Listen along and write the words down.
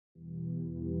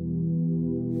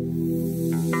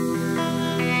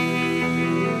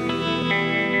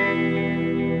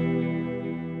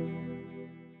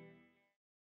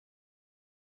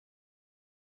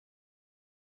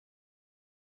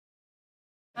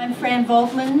I'm Fran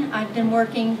Volkman. I've been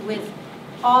working with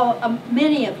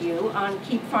many of you on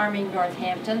Keep Farming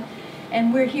Northampton,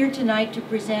 and we're here tonight to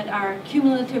present our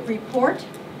cumulative report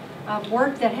of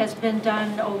work that has been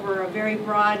done over a very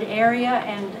broad area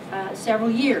and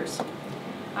several years.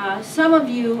 Some of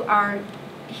you are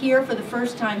here for the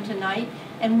first time tonight,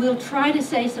 and we'll try to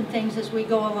say some things as we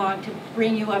go along to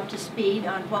bring you up to speed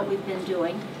on what we've been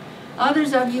doing.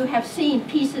 Others of you have seen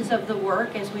pieces of the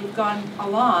work as we've gone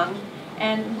along,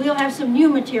 and we'll have some new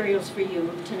materials for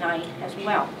you tonight as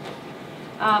well.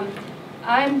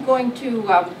 I'm going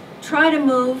to try to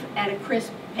move at a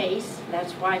crisp pace,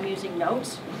 that's why I'm using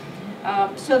notes,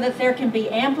 so that there can be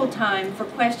ample time for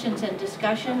questions and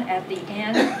discussion at the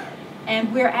end.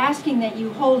 And we're asking that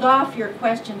you hold off your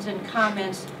questions and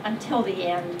comments until the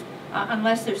end,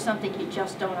 unless there's something you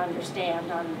just don't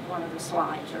understand on one of the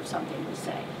slides or something we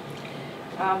say.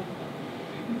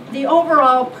 The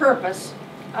overall purpose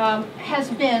of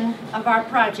our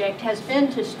project has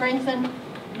been to strengthen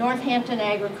Northampton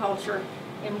agriculture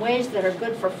in ways that are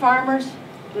good for farmers,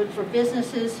 good for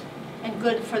businesses, and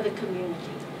good for the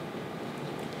community.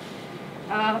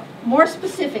 More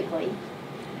specifically,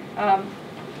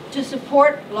 to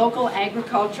support local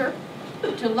agriculture,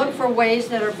 to look for ways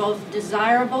that are both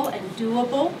desirable and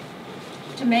doable,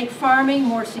 to make farming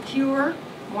more secure,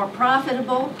 more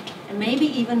profitable, and maybe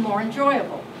even more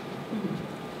enjoyable.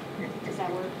 Does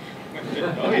that work?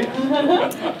 Oh,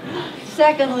 yeah.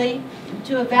 Secondly,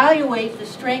 to evaluate the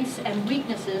strengths and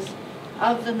weaknesses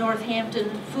of the Northampton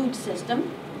food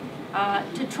system,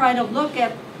 to try to look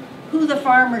at who the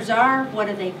farmers are, what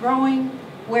are they growing,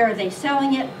 where are they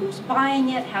selling it, who's buying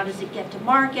it, how does it get to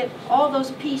market, all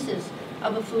those pieces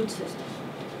of a food system.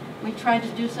 We tried to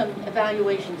do some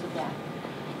evaluations of that.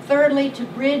 Thirdly, to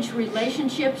bridge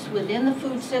relationships within the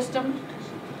food system,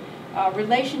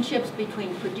 relationships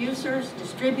between producers,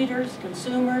 distributors,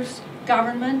 consumers,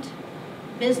 government,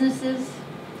 businesses,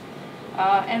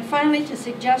 and finally to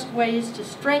suggest ways to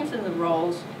strengthen the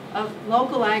roles of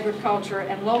local agriculture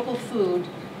and local food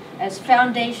as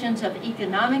foundations of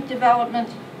economic development,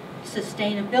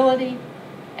 sustainability,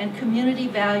 and community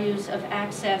values of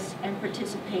access and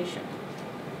participation.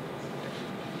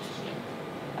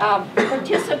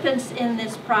 Participants in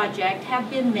this project have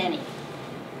been many.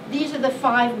 These are the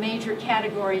 5 major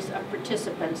categories of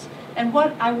participants. And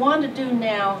what I want to do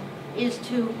now is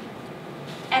to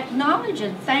acknowledge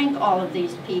and thank all of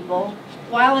these people,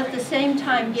 while at the same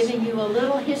time giving you a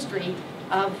little history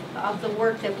of the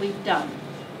work that we've done.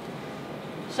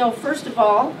 So first of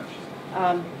all,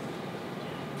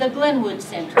 the Glenwood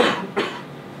Center.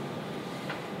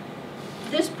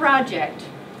 This project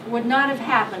would not have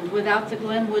happened without the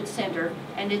Glenwood Center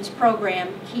and its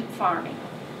program, Keep Farming.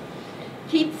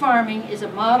 Keep Farming is a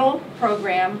model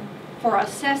program for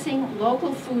assessing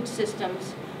local food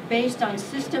systems based on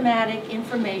systematic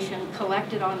information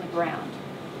collected on the ground.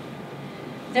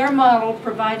 Their model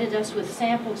provided us with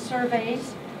sample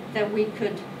surveys that we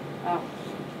could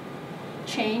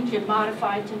change and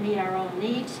modify to meet our own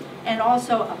needs, and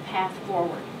also a path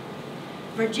forward.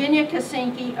 Virginia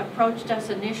Kasinke approached us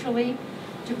initially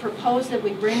to propose that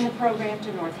we bring the program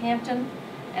to Northampton,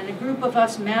 and a group of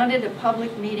us mounted a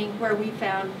public meeting where we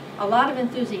found a lot of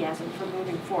enthusiasm for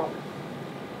moving forward.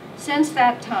 Since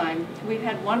that time, we've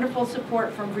had wonderful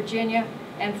support from Virginia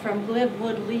and from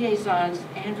Glenwood liaisons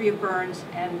Andrea Burns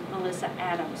and Melissa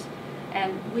Adams.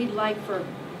 And we'd like for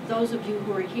those of you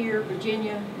who are here,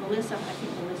 Virginia, Melissa, I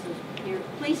think Melissa's here,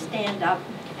 please stand up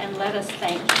and let us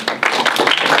thank you.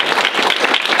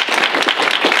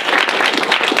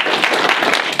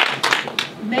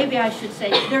 Maybe I should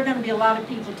say there are going to be a lot of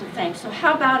people to thank. So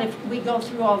how about if we go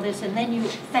through all this and then you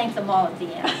thank them all at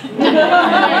the end?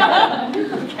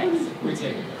 Okay. We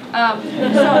take it.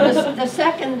 So the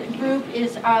second group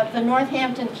is the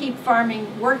Northampton Keep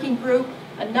Farming Working Group.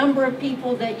 A number of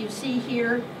people that you see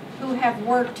here who have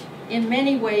worked in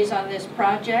many ways on this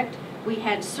project. We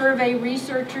had survey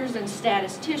researchers and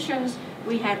statisticians.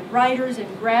 We had writers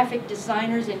and graphic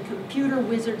designers and computer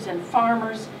wizards and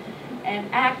farmers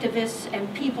and activists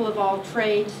and people of all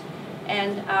trades.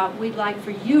 And we'd like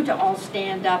for you to all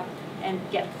stand up and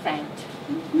get thanked.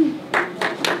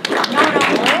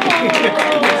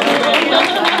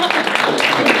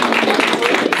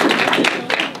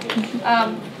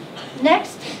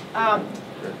 Next,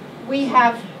 we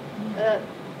have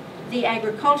the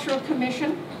Agricultural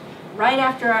Commission. Right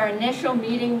after our initial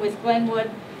meeting with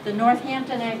Glenwood, the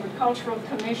Northampton Agricultural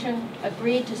Commission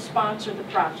agreed to sponsor the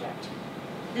project.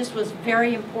 This was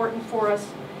very important for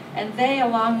us, and they,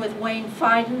 along with Wayne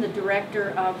Fiden, the Director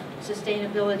of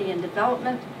Sustainability and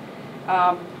Development,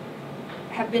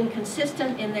 have been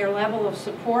consistent in their level of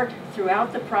support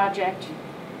throughout the project,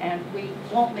 and we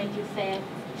won't make you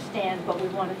stand, but we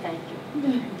want to thank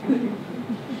you.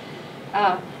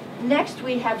 Next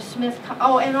we have Smith,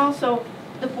 and also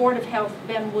the Board of Health,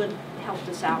 Ben Wood helped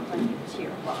us out when he was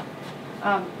here a lot.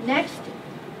 Next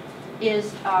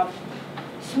is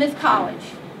Smith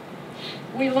College.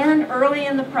 We learned early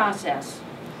in the process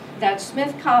that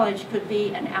Smith College could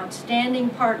be an outstanding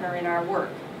partner in our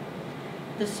work.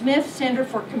 The Smith Center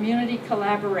for Community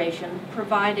Collaboration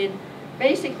provided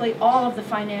basically all of the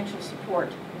financial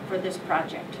support for this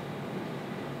project.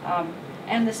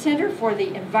 And the Center for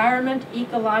the Environment,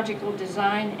 Ecological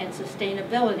Design, and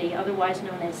Sustainability, otherwise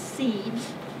known as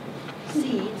SEEDS,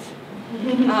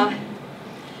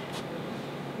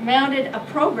 mounted a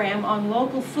program on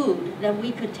local food that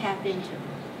we could tap into.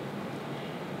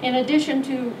 In addition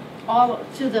to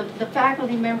the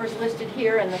faculty members listed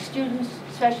here and the students,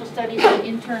 special studies and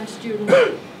intern students,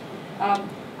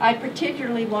 I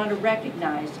particularly want to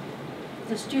recognize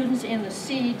the students in the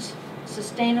SEEDS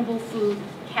Sustainable Food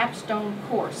Capstone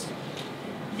course.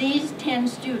 These 10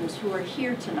 students who are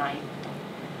here tonight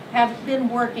have been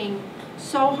working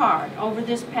so hard over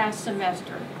this past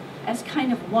semester as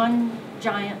kind of one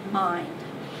giant mind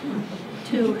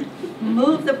to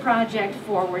move the project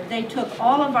forward. They took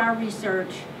all of our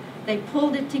research, they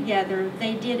pulled it together,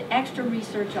 they did extra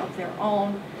research of their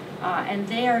own, and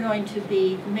they are going to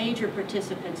be major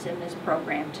participants in this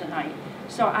program tonight.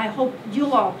 So I hope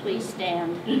you'll all please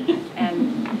stand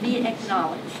and be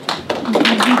acknowledged.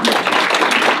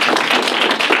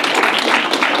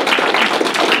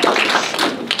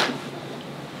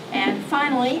 And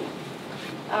finally,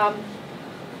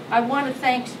 I want to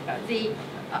thank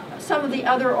some of the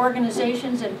other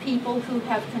organizations and people who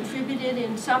have contributed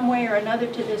in some way or another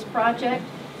to this project.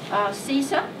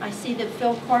 CISA, I see that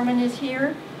Phil Corman is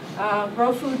here,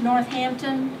 Grow Food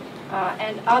Northampton,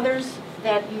 and others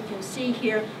that you can see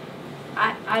here.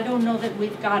 I don't know that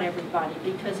we've got everybody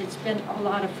because it's been a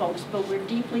lot of folks, but we're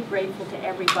deeply grateful to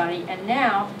everybody. And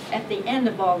now, at the end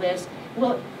of all this,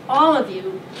 will all of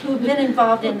you who've been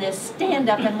involved in this stand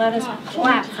up and let us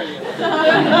clap for you.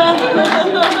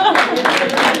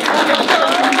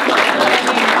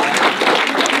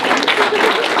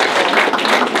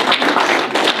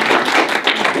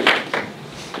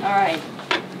 All right.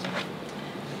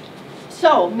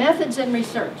 So, methods and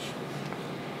research.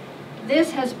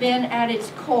 This has been at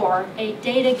its core a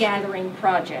data gathering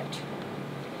project.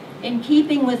 In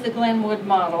keeping with the Glenwood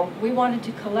model, we wanted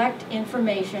to collect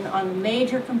information on the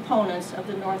major components of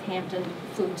the Northampton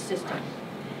food system.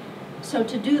 So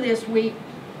to do this, we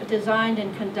designed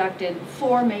and conducted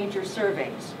 4 major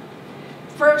surveys.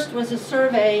 First was a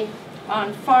survey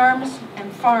on farms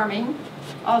and farming,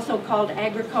 also called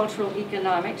agricultural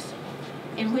economics,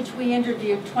 in which we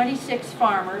interviewed 26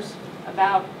 farmers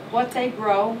about what they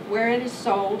grow, where it is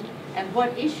sold, and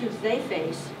what issues they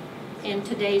face in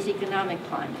today's economic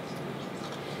climate.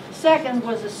 Second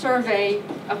was a survey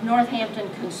of Northampton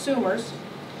consumers.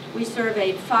 We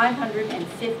surveyed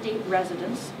 550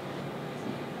 residents,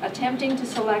 attempting to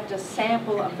select a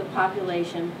sample of the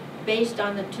population based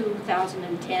on the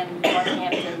 2010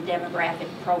 Northampton demographic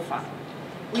profile.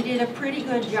 We did a pretty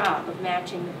good job of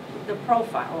matching the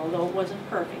profile, although it wasn't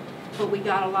perfect, but we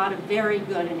got a lot of very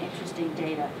good and interesting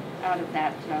data out of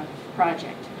that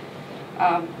project.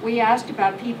 We asked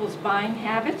about people's buying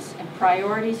habits and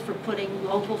priorities for putting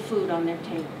local food on their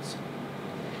tables.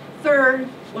 Third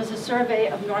was a survey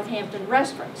of Northampton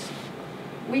restaurants.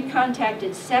 We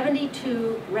contacted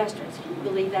 72 restaurants. Can you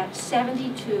believe that?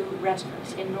 72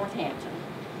 restaurants in Northampton.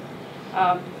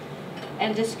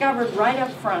 And discovered right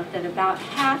up front that about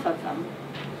half of them,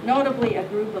 notably a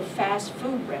group of fast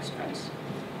food restaurants,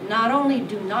 not only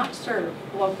do not serve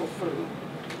local food,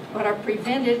 but are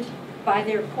prevented by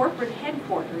their corporate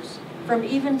headquarters from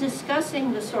even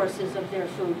discussing the sources of their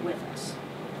food with us.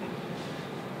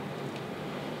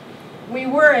 We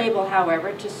were able,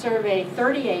 however, to survey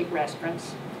 38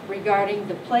 restaurants regarding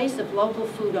the place of local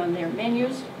food on their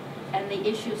menus and the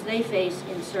issues they face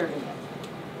in serving it.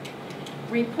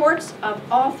 Reports of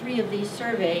all 3 of these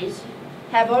surveys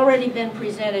have already been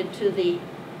presented to the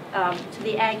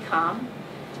AgCom,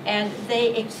 and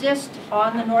they exist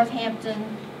on the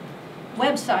Northampton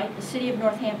website, the City of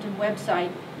Northampton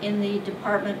website, in the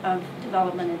Department of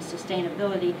Development and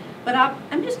Sustainability. But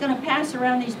I'm just going to pass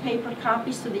around these paper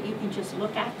copies so that you can just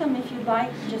look at them if you'd like.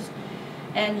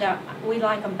 And we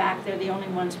like them back. They're the only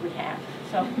ones we have.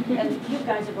 So, and you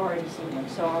guys have already seen them,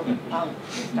 so I'll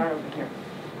start over here.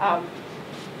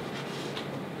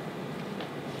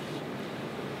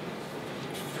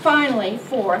 Finally,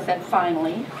 fourth and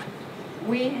finally,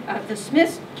 the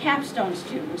Smith's capstone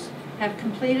students have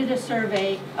completed a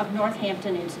survey of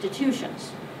Northampton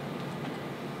institutions.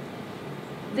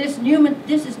 This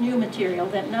is new material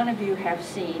that none of you have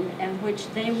seen and which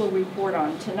they will report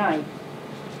on tonight.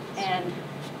 And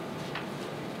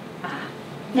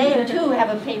they too have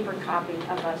a paper copy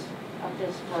of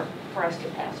this for us to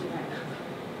pass around.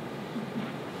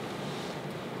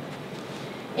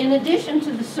 In addition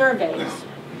to the surveys,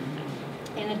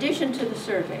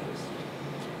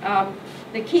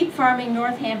 the Keep Farming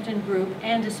Northampton group,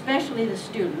 and especially the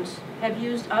students, have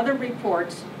used other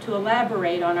reports to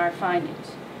elaborate on our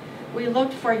findings. We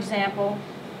looked, for example,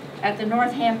 at the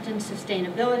Northampton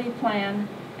Sustainability Plan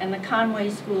and the Conway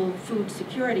School Food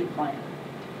Security Plan.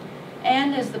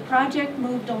 And as the project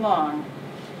moved along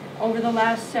over the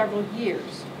last several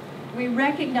years, we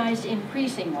recognized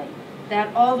increasingly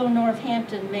that although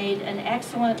Northampton made an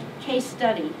excellent case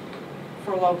study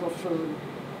for local food,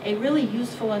 a really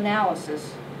useful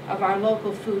analysis of our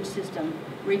local food system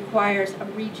requires a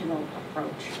regional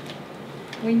approach.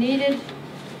 We needed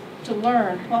to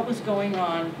learn what was going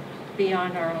on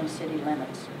beyond our own city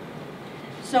limits.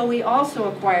 So we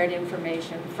also acquired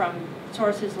information from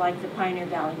sources like the Pioneer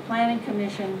Valley Planning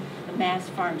Commission, the Mass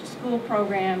Farm to School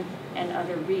program, and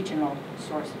other regional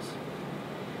sources.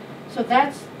 So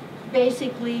that's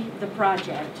basically the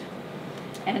project.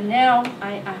 And now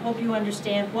I hope you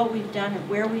understand what we've done and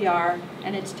where we are,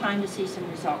 and it's time to see some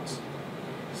results.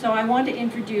 So I want to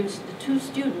introduce the two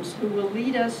students who will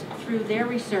lead us through their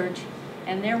research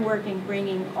and their work in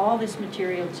bringing all this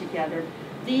material together.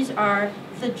 These are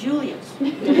the Julias.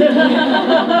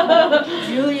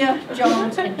 Julia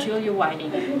Jones and Julia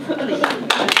Whiting. Please.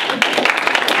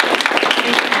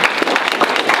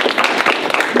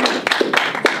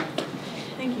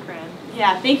 Thank you, Fran.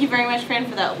 Yeah, thank you very much, Fran,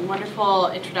 for that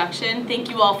wonderful introduction. Thank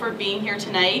you all for being here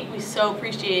tonight. We so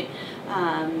appreciate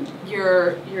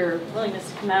your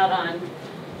willingness to come out on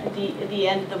at the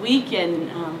end of the week, and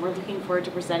we're looking forward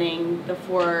to presenting the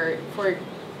four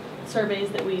surveys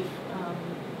that we've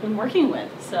been working with.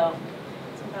 So,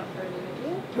 without further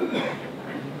ado.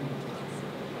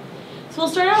 So we'll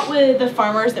start out with the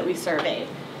farmers that we surveyed.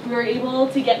 We were able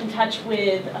to get in touch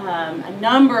with a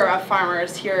number of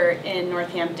farmers here in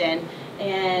Northampton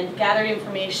and gathered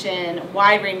information, a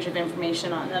wide range of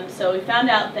information on them. So we found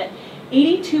out that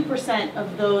 82%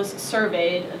 of those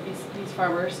surveyed, these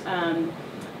farmers,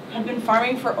 have been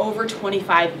farming for over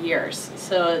 25 years.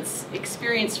 So it's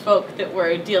experienced folk that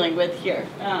we're dealing with here.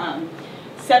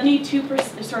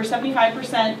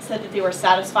 75% said that they were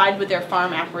satisfied with their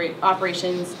farm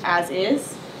operations as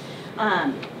is.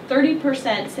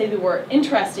 30% say they were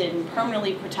interested in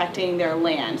permanently protecting their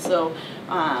land. So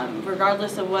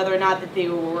regardless of whether or not that they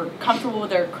were comfortable with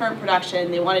their current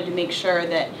production, they wanted to make sure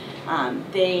that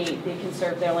they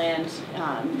conserve their land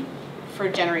for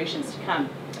generations to come.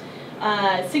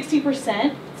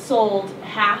 60% sold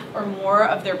half or more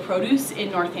of their produce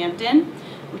in Northampton,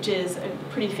 which is a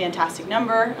pretty fantastic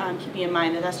number, keeping in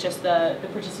mind that that's just the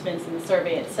participants in the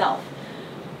survey itself.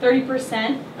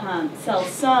 30% sell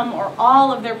some or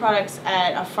all of their products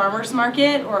at a farmer's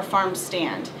market or a farm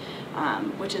stand,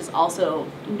 which is also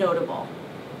notable.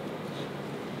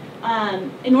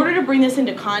 In order to bring this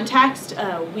into context,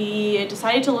 we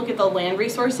decided to look at the land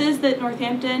resources that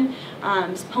Northampton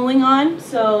is pulling on.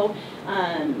 So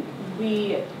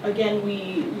we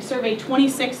surveyed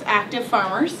 26 active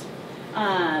farmers.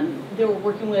 They were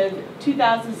working with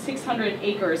 2,600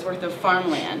 acres worth of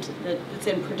farmland that's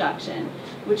in production,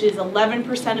 which is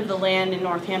 11% of the land in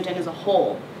Northampton as a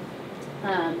whole.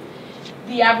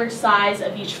 The average size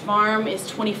of each farm is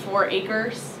 24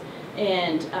 acres,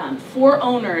 and 4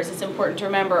 owners, it's important to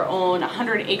remember, own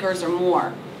 100 acres or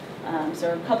more.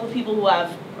 So a couple of people who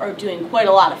are doing quite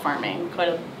a lot of farming, quite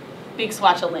a big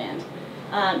swatch of land.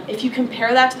 If you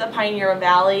compare that to the Pioneer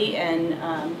Valley and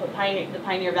put the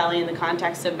Pioneer Valley in the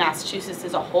context of Massachusetts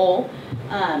as a whole,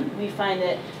 we find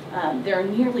that there are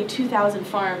nearly 2,000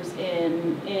 farms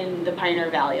in the Pioneer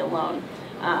Valley alone.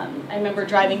 I remember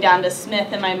driving down to Smith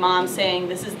and my mom saying,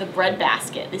 this is the bread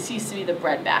basket. This used to be the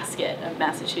bread basket of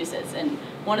Massachusetts and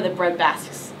one of the bread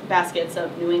baskets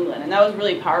of New England. And that was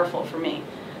really powerful for me.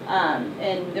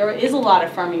 And there is a lot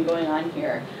of farming going on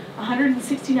here.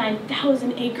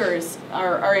 169,000 acres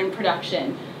are in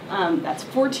production. That's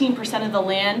 14% of the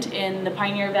land in the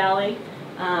Pioneer Valley.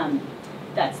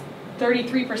 That's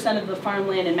 33% of the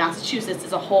farmland in Massachusetts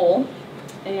as a whole.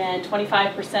 And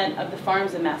 25% of the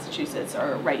farms in Massachusetts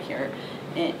are right here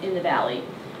in the valley.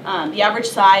 The average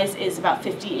size is about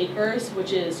 50 acres,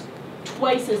 which is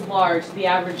twice as large as the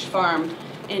average farm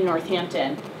in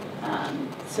Northampton.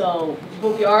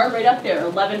 But we are right up there.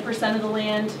 11% of the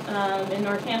land in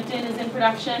Northampton is in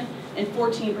production, and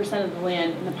 14% of the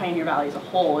land in the Pioneer Valley as a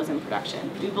whole is in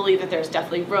production. We believe that there's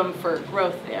definitely room for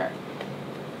growth there.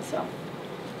 So.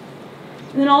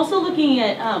 And then also looking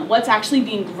at what's actually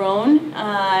being grown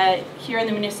here in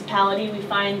the municipality, we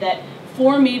find that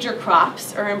 4 major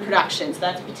crops are in production. So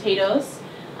that's potatoes,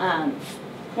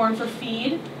 corn for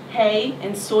feed, hay,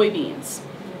 and soybeans.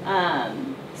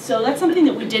 So that's something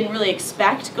that we didn't really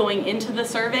expect going into the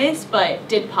surveys, but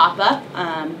did pop up.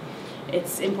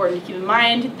 It's important to keep in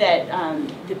mind that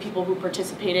the people who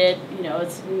participated, you know,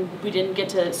 we didn't get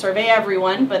to survey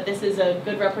everyone, but this is a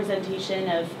good representation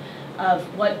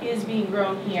of what is being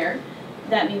grown here.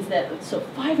 That means that, so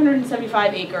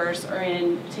 575 acres are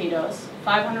in potatoes,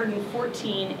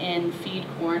 514 in feed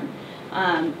corn,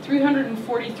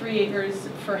 343 acres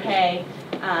for hay,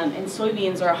 and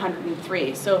soybeans are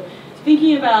 103. So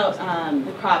thinking about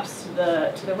the crops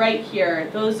to the right here,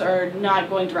 those are not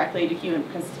going directly to human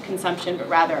consumption, but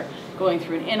rather going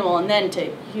through an animal and then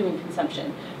to human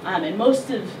consumption. And most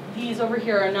of these over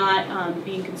here are not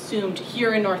being consumed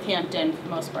here in Northampton for the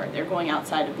most part. They're going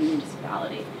outside of the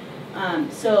municipality.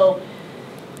 So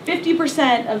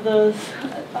 50% of those,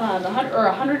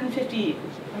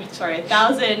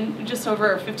 1,000, just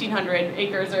over 1,500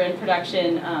 acres are in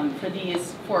production for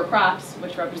these 4 crops,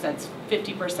 which represents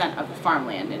 50% of the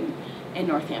farmland in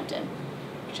Northampton,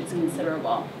 which is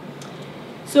considerable.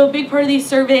 So a big part of these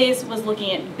surveys was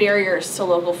looking at barriers to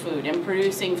local food and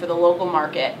producing for the local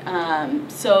market.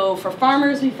 So for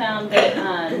farmers, we found that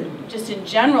just in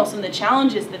general, some of the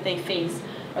challenges that they face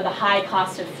are the high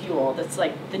cost of fuel. That's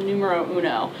like the numero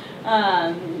uno.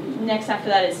 Next after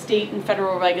that is state and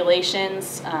federal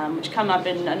regulations, which come up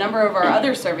in a number of our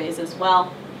other surveys as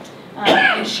well.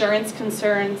 Insurance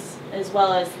concerns, as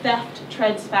well as theft,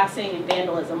 trespassing, and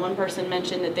vandalism. One person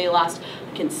mentioned that they lost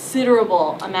a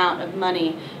considerable amount of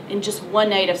money in just one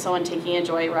night of someone taking a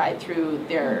joyride through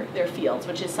their fields,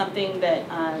 which is something that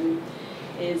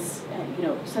is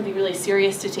something really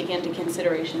serious to take into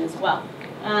consideration as well.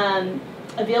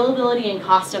 Availability and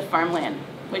cost of farmland,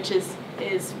 which is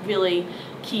really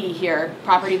key here.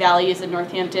 Property values in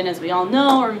Northampton, as we all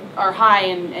know, are high,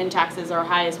 and taxes are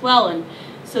high as well. And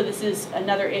so this is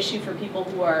another issue for people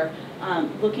who are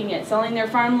looking at selling their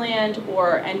farmland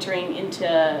or entering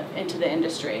into the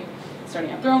industry,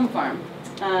 starting up their own farm.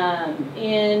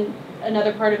 And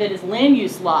another part of it is land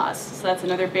use laws. So that's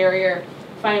another barrier.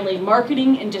 Finally,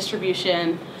 marketing and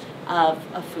distribution of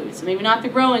food. So maybe not the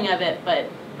growing of it, but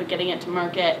getting it to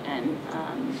market and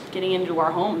getting into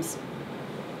our homes.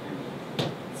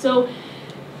 So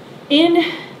in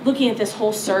looking at this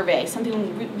whole survey,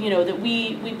 something that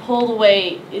we pulled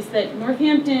away is that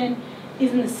Northampton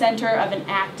is in the center of an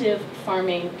active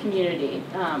farming community,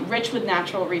 rich with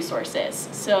natural resources.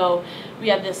 So we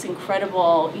have this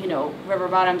incredible, river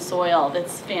bottom soil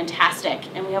that's fantastic,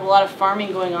 and we have a lot of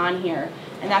farming going on here,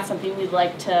 and that's something we'd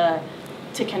like to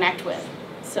connect with.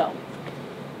 So.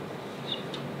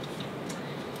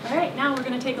 All right, now we're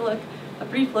going to take a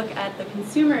brief look at the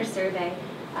consumer survey.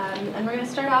 And we're going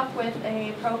to start off with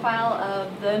a profile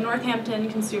of the Northampton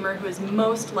consumer who is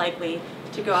most likely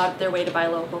to go out of their way to buy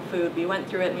local food. We went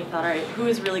through it and we thought, all right, who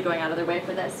is really going out of their way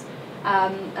for this?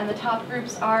 And the top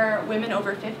groups are women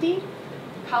over 50,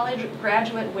 college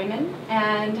graduate women,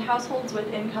 and households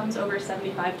with incomes over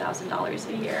 $75,000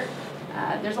 a year.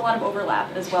 There's a lot of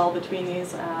overlap as well between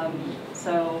these.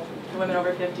 So the women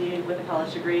over 50 with a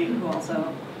college degree who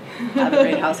also have a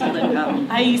great household income.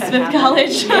 I.e. Smith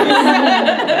College.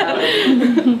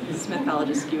 Smith College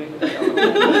is skewing the data a little bit.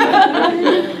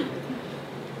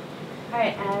 All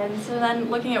right, and so then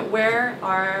looking at where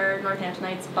are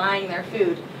Northamptonites buying their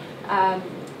food.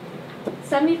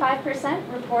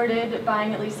 75% reported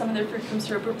buying at least some of their food from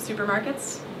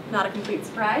supermarkets. Not a complete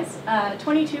surprise.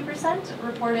 22%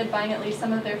 reported buying at least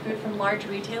some of their food from large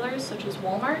retailers such as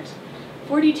Walmart.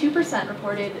 42%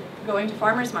 reported going to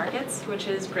farmers markets, which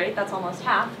is great, that's almost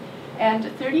half. And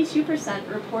 32%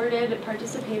 reported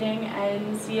participating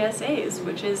in CSAs,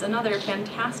 which is another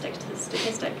fantastic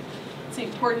statistic. It's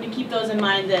important to keep those in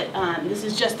mind that this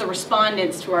is just the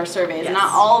respondents to our surveys, yes.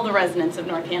 Not all the residents of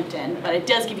Northampton, but it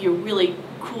does give you a really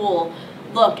cool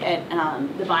look at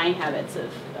the buying habits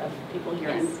of people here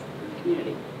yes. in the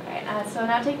community. All right, so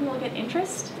now taking a look at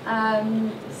interest,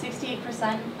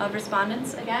 68% of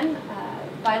respondents, again,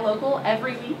 buy local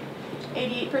every week.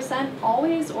 88%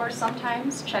 always or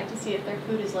sometimes check to see if their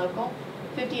food is local.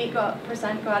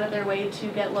 58% go out of their way to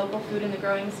get local food in the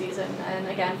growing season, and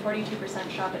again, 42%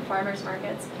 shop at farmers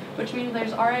markets, which means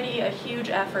there's already a huge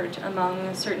effort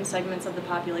among certain segments of the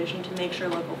population to make sure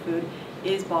local food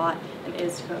is bought and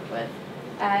is cooked with.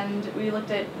 And we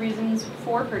looked at reasons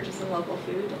for purchasing local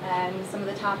food, and some of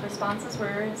the top responses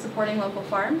were supporting local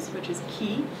farms, which is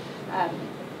key,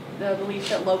 the belief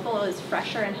that local is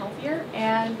fresher and healthier,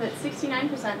 and that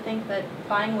 69% think that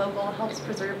buying local helps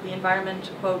preserve the environment,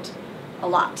 quote, a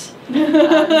lot. So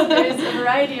there's a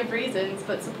variety of reasons,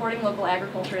 but supporting local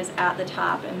agriculture is at the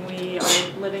top, and we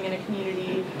are living in a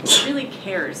community that really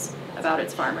cares about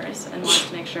its farmers and wants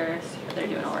to make sure that they're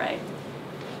doing all right.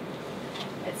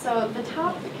 So the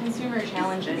top consumer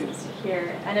challenges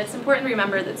here, and it's important to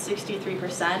remember that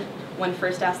 63%, when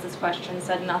first asked this question,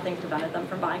 said nothing prevented them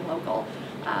from buying local.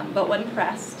 But when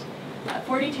pressed,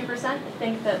 42%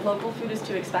 think that local food is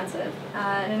too expensive.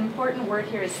 And an important word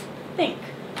here is think.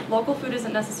 Local food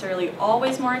isn't necessarily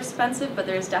always more expensive, but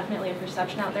there's definitely a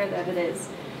perception out there that it is.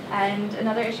 And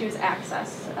another issue is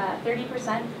access.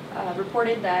 30%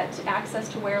 reported that access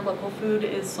to where local food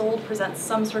is sold presents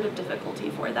some sort of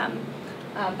difficulty for them.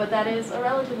 But that is a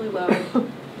relatively low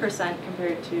percent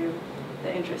compared to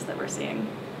the interest that we're seeing.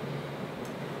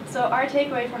 So our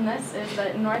takeaway from this is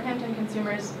that Northampton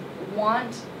consumers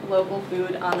want local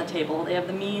food on the table. They have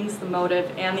the means, the motive,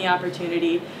 and the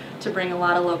opportunity to bring a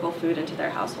lot of local food into their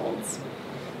households.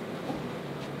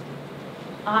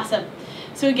 Awesome.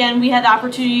 So again, we had the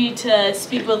opportunity to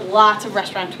speak with lots of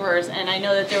restaurateurs, and I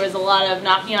know that there was a lot of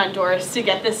knocking on doors to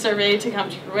get this survey to come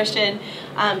to fruition,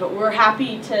 but we're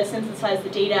happy to synthesize the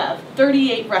data of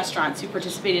 38 restaurants who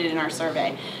participated in our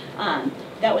survey.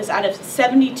 That was out of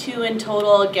 72 in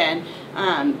total. Again,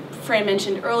 Fran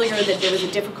mentioned earlier that there was a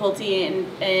difficulty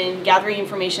in gathering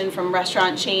information from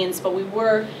restaurant chains, but we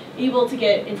were able to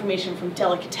get information from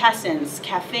delicatessens,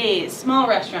 cafes, small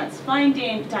restaurants, fine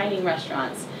dining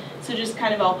restaurants. So just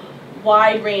kind of a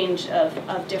wide range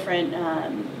of different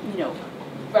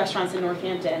restaurants in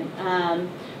Northampton.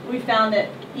 We found that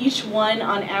each one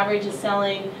on average is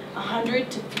selling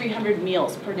 100 to 300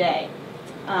 meals per day.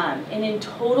 And in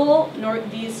total,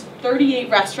 these 38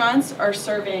 restaurants are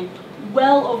serving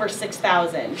well over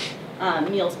 6,000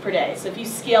 meals per day. So if you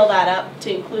scale that up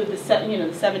to include the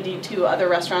 72 other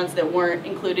restaurants that weren't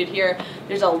included here,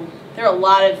 there are a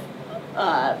lot of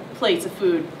plates of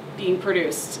food being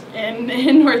produced in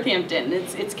Northampton.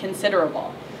 It's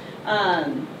considerable.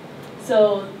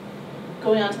 So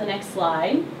going on to the next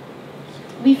slide,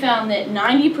 we found that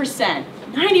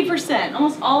 90%,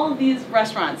 almost all of these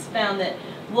restaurants found that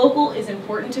local is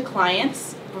important to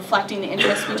clients, reflecting the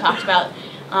interests we talked about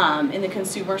in the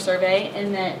consumer survey,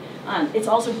 and that it's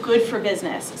also good for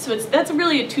business. So that's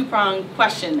really a two-pronged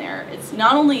question there. It's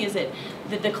not only is it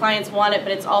that the clients want it,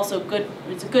 but it's also good.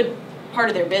 It's a good part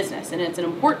of their business, and it's an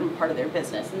important part of their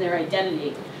business and their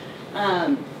identity.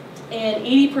 And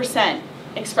 80%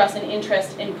 express an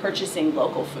interest in purchasing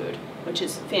local food, which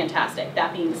is fantastic.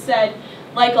 That being said,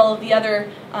 like all of the other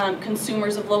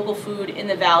consumers of local food in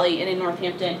the Valley and in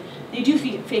Northampton, they do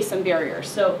face some barriers.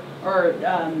 So,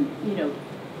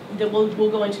 we'll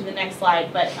go into the next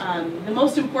slide, but the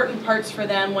most important parts for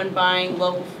them when buying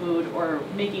local food or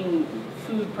making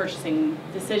food purchasing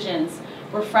decisions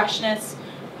were freshness,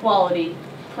 quality,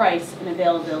 price, and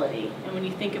availability. And when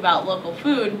you think about local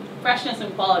food, freshness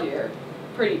and quality are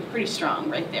pretty strong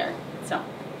right there. So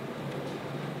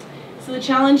the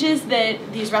challenges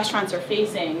that these restaurants are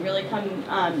facing really come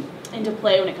into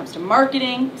play when it comes to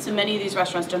marketing. So many of these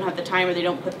restaurants don't have the time, or they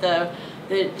don't put the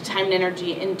time and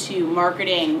energy into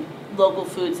marketing local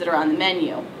foods that are on the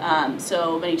menu.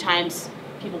 So many times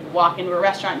people walk into a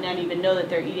restaurant and don't even know that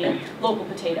they're eating local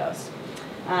potatoes.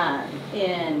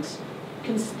 And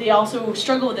they also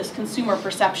struggle with this consumer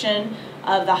perception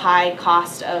of the high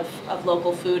cost of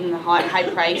local food and the high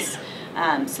price.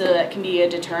 So that can be a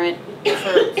deterrent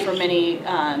for many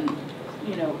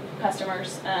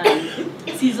customers.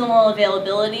 Seasonal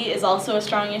availability is also a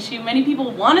strong issue. Many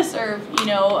people want to serve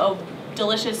a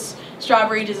delicious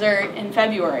strawberry dessert in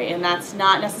February, and that's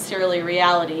not necessarily a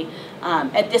reality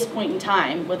at this point in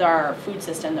time with our food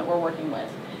system that we're working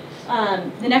with.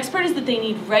 The next part is that they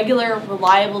need regular,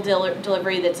 reliable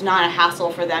delivery that's not a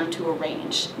hassle for them to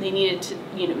arrange. They need it to,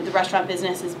 the restaurant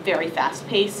business is very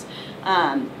fast-paced.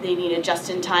 They need a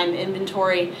just-in-time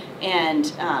inventory,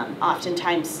 and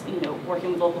oftentimes,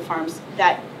 working with local farms,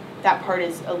 that part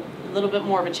is a little bit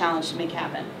more of a challenge to make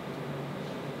happen.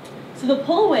 So the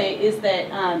pull-away is that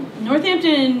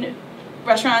Northampton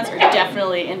restaurants are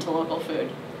definitely into local food.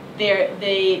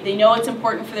 They know it's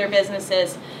important for their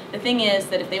businesses. The thing is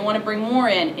that if they want to bring more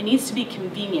in, it needs to be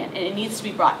convenient and it needs to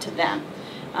be brought to them.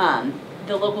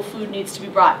 the local food needs to be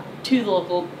brought to the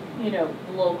local, the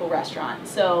local restaurant.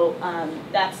 So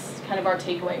that's kind of our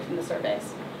takeaway from the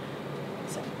surveys.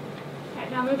 So. All right,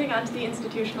 now moving on to the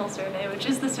institutional survey, which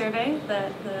is the survey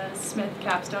that the Smith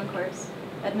capstone course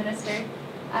administered.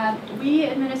 We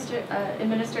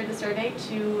administered the survey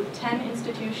to 10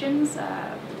 institutions.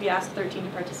 We asked 13 to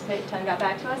participate, 10 got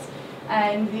back to us.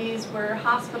 And these were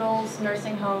hospitals,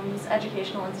 nursing homes,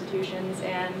 educational institutions,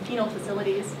 and penal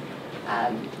facilities.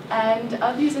 And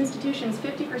of these institutions,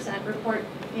 50% report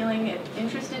feeling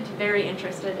interested to very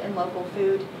interested in local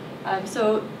food.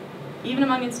 So even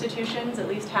among institutions, at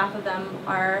least half of them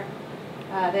are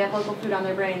they have local food on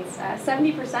their brains.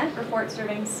 70% report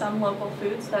serving some local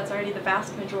food, so that's already the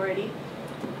vast majority.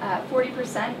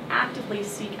 40% actively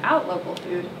seek out local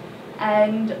food.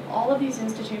 And all of these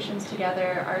institutions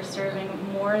together are serving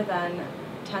more than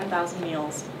 10,000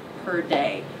 meals per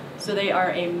day. So they are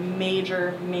a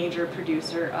major, major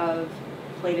producer of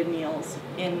plated meals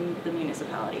in the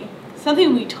municipality.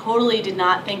 Something we totally did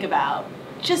not think about.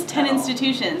 Just 10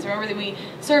 institutions. Remember that we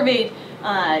surveyed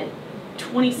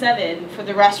 27 for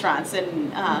the restaurants,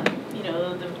 and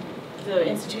the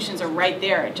institutions are right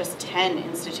there at just 10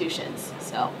 institutions.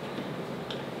 So.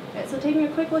 Okay, so taking a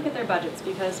quick look at their budgets,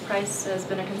 because price has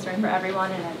been a concern for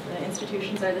everyone, and the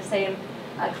institutions are the same.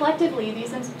 Collectively,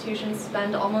 these institutions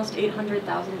spend almost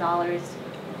 $800,000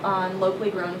 on locally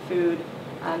grown food.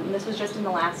 And this was just in the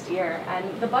last year.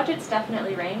 And the budgets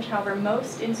definitely range. However,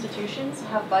 most institutions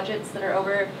have budgets that are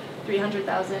over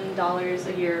 $300,000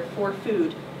 a year for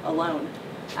food alone.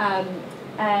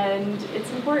 And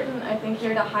it's important, I think,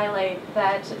 here to highlight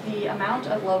that the amount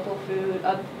of local food,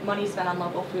 of money spent on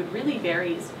local food, really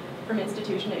varies from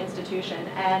institution to institution.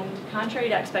 And contrary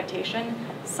to expectation,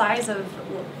 size of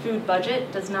food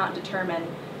budget does not determine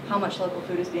how much local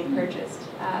food is being purchased.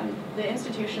 The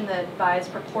institution that buys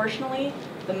proportionally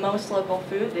the most local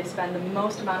food, they spend the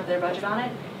most amount of their budget on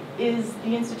it, is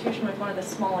the institution with one of the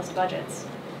smallest budgets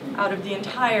out of the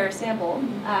entire sample.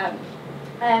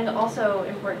 And also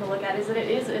important to look at is that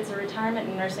it's a retirement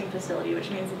and nursing facility, which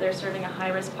means that they're serving a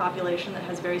high-risk population that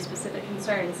has very specific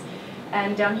concerns.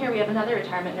 And down here we have another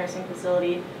retirement nursing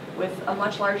facility with a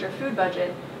much larger food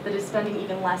budget that is spending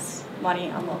even less money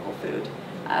on local food.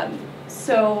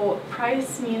 So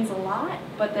price means a lot,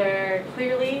 but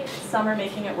clearly some are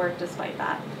making it work despite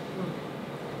that.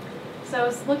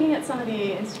 So looking at some of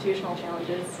the institutional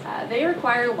challenges, they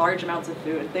require large amounts of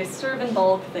food. They serve in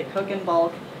bulk, they cook in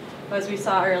bulk. As we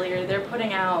saw earlier, they're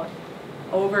putting out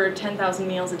over 10,000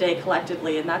 meals a day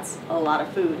collectively, and that's a lot of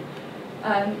food.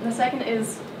 The second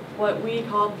is what we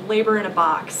call labor in a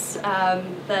box,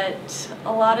 that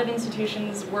a lot of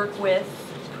institutions work with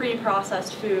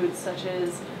pre-processed foods such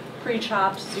as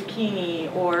pre-chopped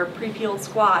zucchini or pre-peeled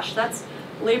squash. That's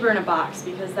labor in a box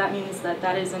because that means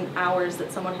that is in hours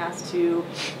that someone has to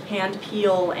hand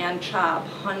peel and chop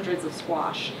hundreds of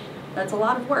squash. That's a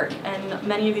lot of work, and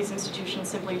many of these institutions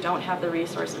simply don't have the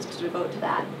resources to devote to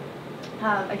that.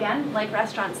 Again, like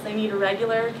restaurants, they need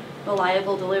regular,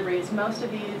 reliable deliveries. Most of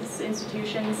these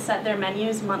institutions set their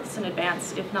menus months in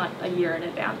advance, if not a year in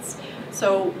advance.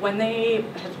 So when they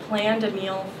have planned a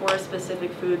meal for a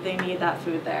specific food, they need that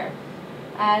food there.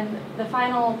 And the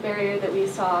final barrier that we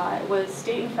saw was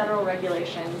state and federal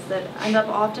regulations that end up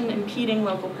often impeding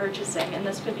local purchasing, and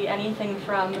this could be anything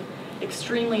from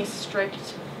extremely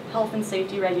strict health and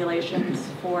safety regulations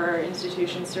for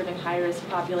institutions serving high-risk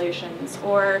populations,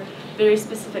 or very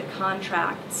specific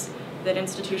contracts that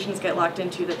institutions get locked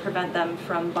into that prevent them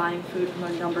from buying food from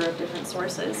a number of different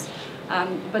sources.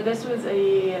 But this was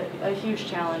a huge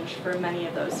challenge for many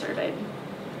of those surveyed.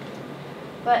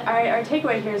 But our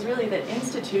takeaway here is really that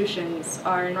institutions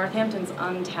are Northampton's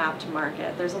untapped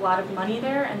market. There's a lot of money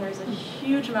there, and there's a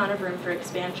huge amount of room for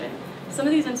expansion. Some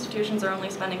of these institutions are only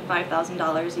spending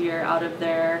 $5,000 a year out of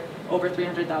their over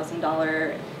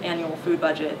 $300,000 annual food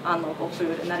budget on local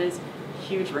food, and that is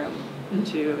huge room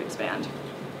to expand.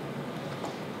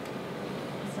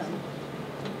 Awesome.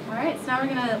 All right, so now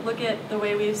we're going to look at the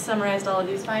way we've summarized all of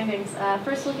these findings.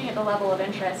 First, looking at the level of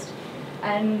interest.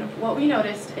 And what we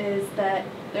noticed is that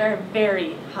there are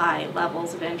very high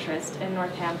levels of interest in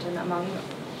Northampton among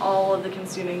all of the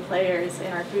consuming players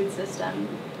in our food system.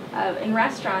 In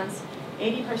restaurants,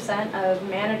 80% of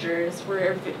managers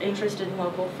were interested in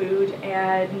local food,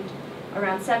 and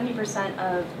around 70%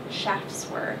 of chefs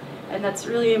were. And that's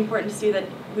really important to see that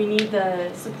we need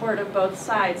the support of both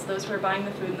sides, those who are buying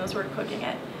the food and those who are cooking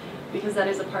it, because that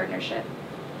is a partnership.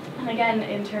 And again,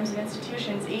 in terms of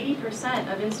institutions,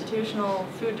 80% of institutional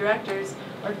food directors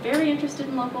are very interested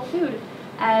in local food,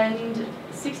 and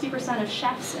 60% of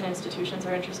chefs in institutions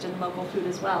are interested in local food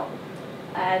as well.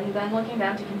 And then looking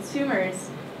down to consumers,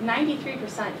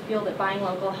 93% feel that buying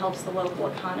local helps the local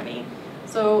economy.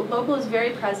 So local is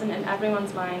very present in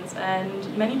everyone's minds,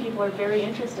 and many people are very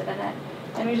interested in it.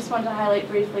 And we just want to highlight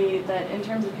briefly that in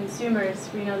terms of consumers,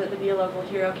 we know that the Be a Local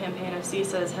Hero campaign of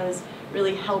CISA's has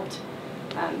really helped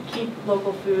keep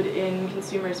local food in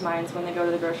consumers' minds when they go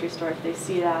to the grocery store. If they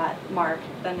see that mark,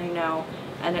 then they know.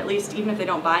 And at least even if they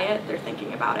don't buy it, they're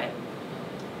thinking about it.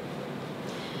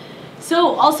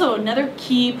 So also another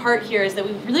key part here is that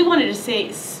we really wanted to say,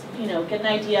 get an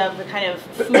idea of the kind of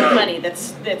food money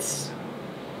that's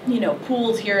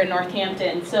pooled here in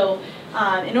Northampton. So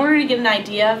in order to get an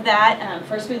idea of that,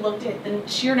 first we looked at the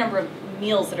sheer number of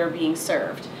meals that are being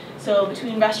served. So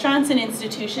between restaurants and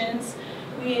institutions,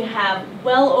 we have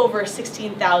well over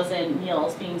 16,000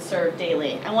 meals being served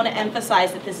daily. I want to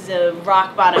emphasize that this is a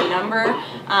rock bottom number,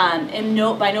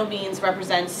 and by no means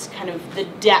represents kind of the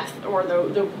depth or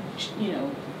the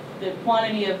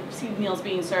quantity of meals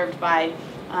being served by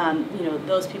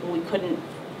those people we couldn't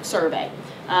survey.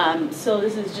 So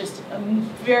this is just a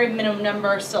very minimum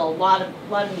number, still a lot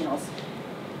of meals.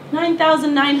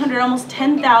 9,900, almost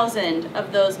 10,000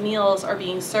 of those meals are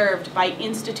being served by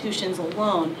institutions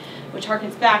alone, which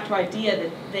harkens back to our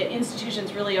idea that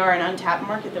institutions really are an untapped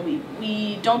market that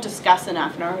we don't discuss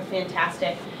enough and are a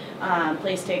fantastic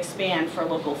place to expand for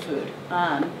local food.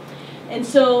 And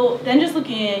so then just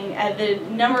looking at the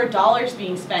number of dollars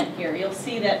being spent here, you'll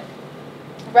see that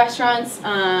restaurants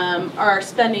are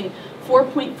spending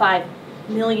 $4.5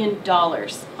 million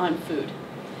on food.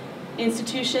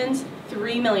 Institutions,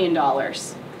 $3 million.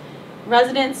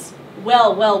 Residents,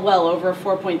 well over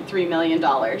 $4.3 million.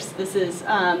 This is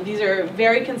these are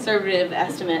very conservative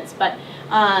estimates, but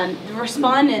the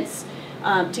respondents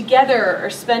together are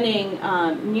spending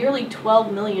nearly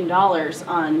 $12 million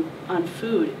on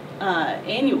food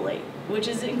annually, which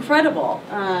is incredible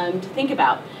to think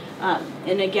about.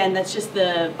 And again, that's just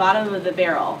the bottom of the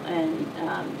barrel, and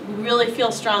we really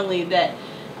feel strongly that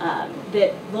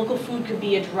that local food could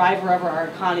be a driver of our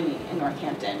economy in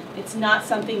Northampton. It's not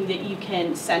something that you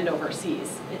can send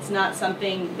overseas. It's not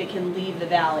something that can leave the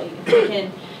valley. If we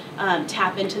can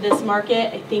tap into this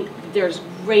market, I think there's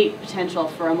great potential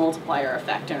for a multiplier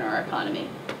effect in our economy.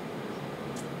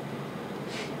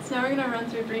 So now we're going to run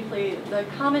through briefly the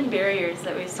common barriers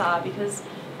that we saw, because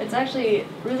it's actually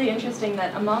really interesting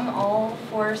that among all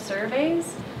 4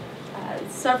 surveys,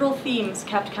 several themes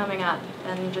kept coming up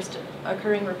and just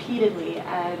occurring repeatedly,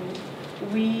 and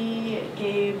we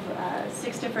gave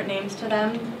 6 different names to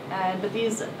them, but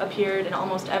these appeared in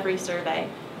almost every survey.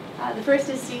 The first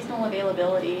is seasonal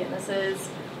availability, and this is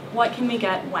what can we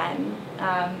get when,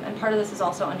 and part of this is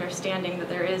also understanding that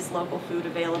there is local food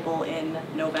available in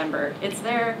November. It's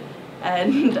there,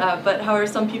 and but however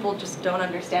some people just don't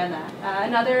understand that.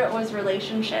 Another was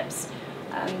relationships.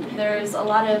 There's a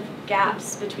lot of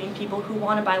gaps between people who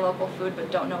want to buy local food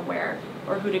but don't know where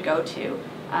or who to go to.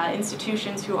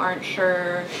 Institutions who aren't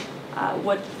sure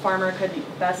what farmer could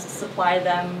best supply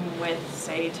them with,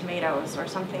 say, tomatoes or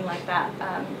something like that.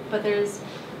 But there's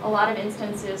a lot of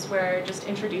instances where just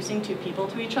introducing 2 people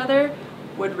to each other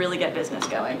would really get business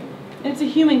going. It's a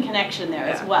human connection there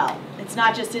as well. It's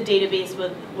not just a database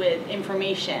with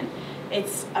information.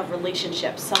 It's a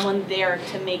relationship, someone there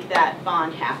to make that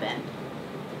bond happen.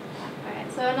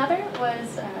 So another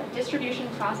was distribution,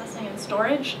 processing, and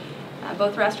storage.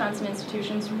 Both restaurants and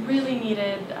institutions really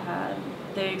needed,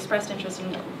 they expressed interest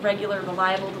in regular,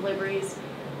 reliable deliveries.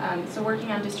 So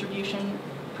working on distribution,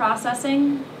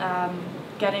 processing,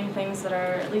 getting things that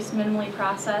are at least minimally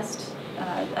processed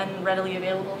and readily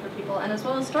available for people, and as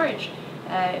well as storage.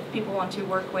 If people want to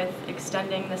work with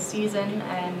extending the season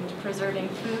and preserving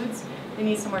foods, they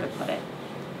need somewhere to put it.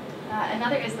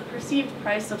 Another is the perceived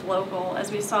price of local.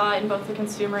 As we saw in both the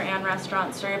consumer and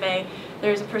restaurant survey,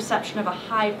 there's a perception of a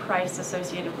high price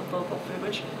associated with local food,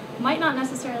 which might not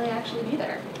necessarily actually be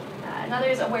there. Another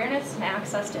is awareness and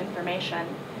access to information.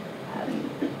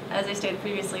 As I stated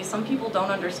previously, some people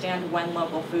don't understand when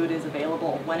local food is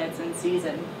available, when it's in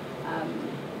season,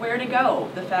 where to go,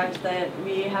 the fact that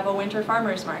we have a winter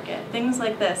farmers market, things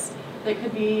like this that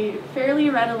could be fairly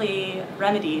readily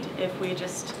remedied if we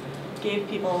just gave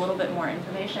people a little bit more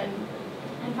information.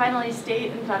 And finally,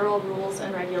 state and federal rules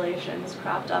and regulations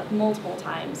cropped up multiple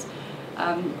times,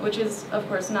 which is, of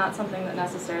course, not something that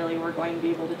necessarily we're going to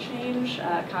be able to change.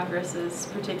 Congress is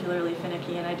particularly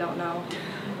finicky, and I don't know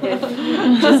if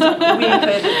just we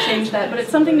could change that, but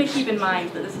it's something to keep in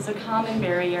mind that this is a common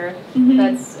barrier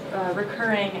that's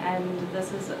recurring, and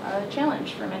this is a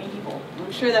challenge for many people.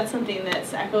 I'm sure that's something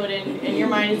that's echoed in your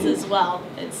minds as well.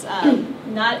 It's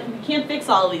we can't fix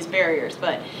all of these barriers,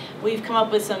 but we've come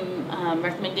up with some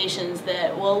recommendations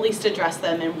that will at least address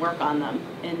them and work on them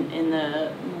in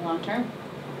the long term.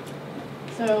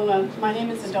 So my name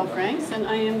is Adele Franks, and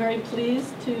I am very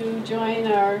pleased to join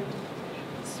our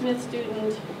Smith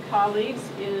student colleagues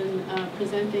in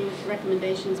presenting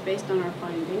recommendations based on our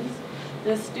findings.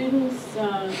 The students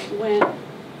went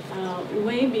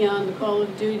way beyond the call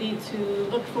of duty to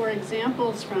look for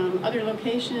examples from other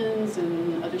locations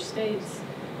and other states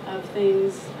of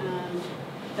things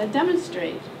that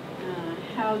demonstrate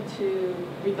how to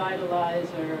revitalize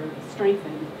or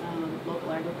strengthen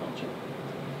local agriculture.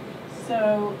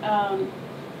 So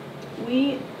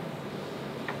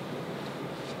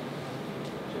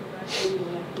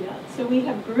we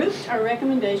have grouped our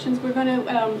recommendations. We're going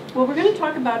to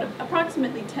talk about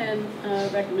approximately 10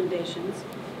 recommendations.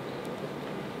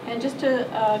 And just to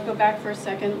go back for a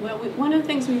second, one of the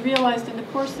things we realized in the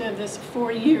course of this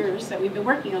 4 years that we've been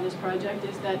working on this project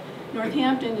is that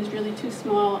Northampton is really too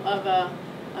small of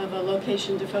a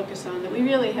location to focus on, that we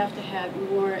really have to have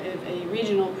more of a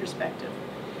regional perspective.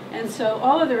 And so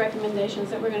all of the recommendations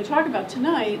that we're going to talk about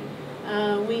tonight,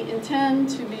 we intend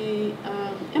to be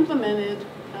implemented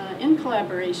in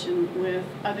collaboration with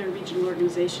other regional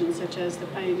organizations such as the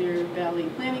Pioneer Valley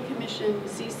Planning Commission,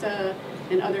 CISA,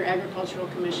 and other agricultural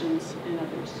commissions and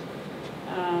others.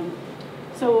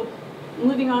 So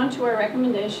moving on to our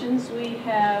recommendations, we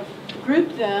have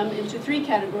grouped them into 3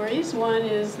 categories. One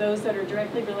is those that are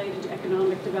directly related to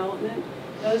economic development,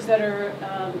 those that are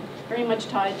very much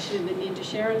tied to the need to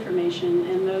share information,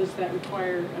 and those that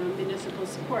require municipal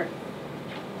support.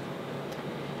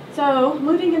 So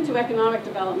moving into economic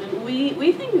development,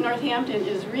 we think Northampton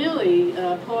is really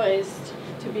poised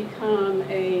to become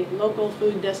a local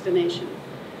food destination.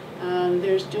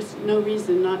 There's just no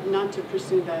reason not to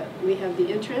pursue that. We have the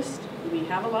interest, we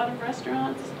have a lot of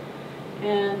restaurants,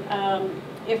 and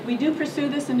if we do pursue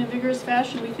this in a vigorous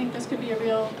fashion, we think this could be a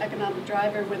real economic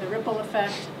driver with a ripple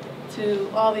effect to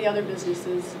all the other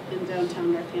businesses in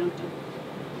downtown Northampton.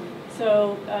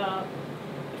 So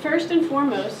first and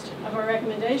foremost of our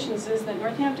recommendations is that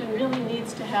Northampton really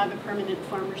needs to have a permanent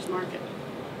farmers market.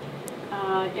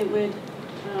 It would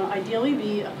ideally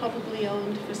be a publicly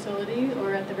owned facility,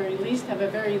 or at the very least have a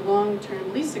very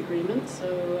long-term lease agreement, so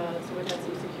it has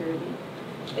some security.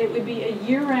 It would be a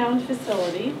year-round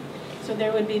facility, so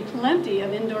there would be plenty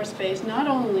of indoor space, not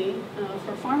only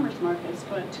for farmers markets,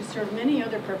 but to serve many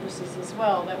other purposes as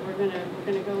well that we're going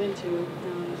to go into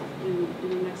in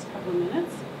the next couple of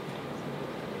minutes.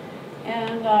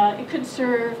 And it could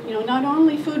serve, not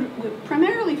only food,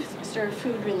 primarily serve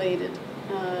food-related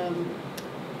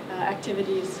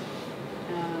activities,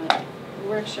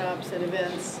 workshops and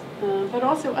events, but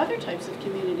also other types of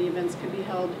community events could be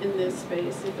held in this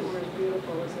space if it were as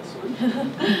beautiful as this one.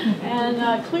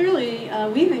 And clearly,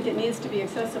 we think it needs to be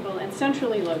accessible and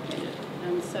centrally located.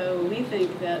 And so we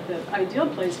think that the ideal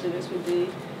place for this would be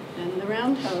in the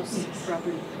Roundhouse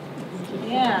property.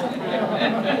 Yeah.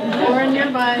 Or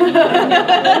nearby.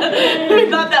 We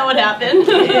thought that would happen.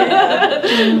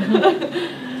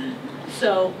 Yeah.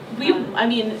 So I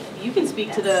mean, you can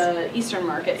speak to the Eastern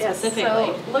Market specifically.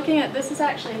 So looking at, this is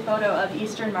actually a photo of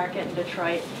Eastern Market in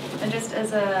Detroit, and just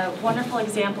as a wonderful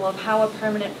example of how a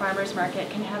permanent farmers market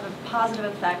can have a positive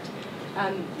effect,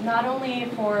 not only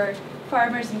for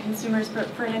farmers and consumers, but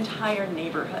for an entire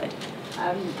neighborhood.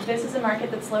 This is a market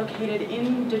that's located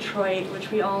in Detroit, which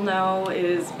we all know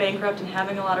is bankrupt and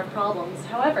having a lot of problems.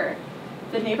 However,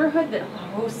 the neighborhood that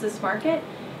hosts this market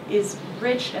is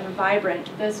rich and vibrant.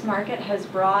 This market has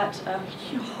brought a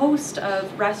host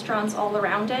of restaurants all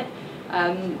around it.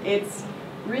 It's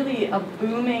really a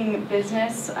booming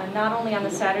business, not only on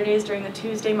the Saturdays during the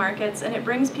Tuesday markets, and it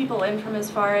brings people in from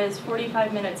as far as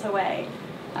 45 minutes away.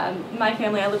 My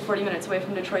family, I live 40 minutes away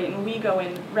from Detroit, and we go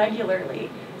in regularly.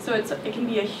 So it can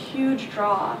be a huge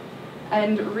draw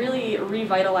and really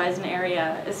revitalize an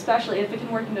area, especially if it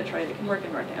can work in Detroit, it can work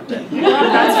in Northampton.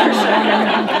 That's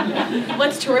for sure.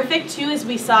 What's terrific too is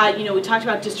we saw, we talked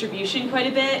about distribution quite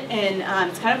a bit, and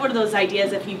it's kind of one of those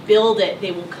ideas, if you build it,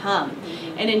 they will come.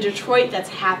 Mm-hmm. And in Detroit, that's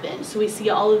happened. So we see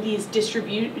all of these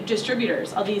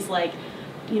distributors, all these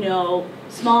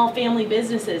small family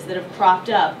businesses that have cropped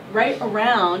up right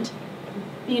around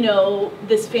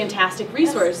this fantastic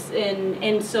resource,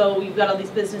 and so you've got all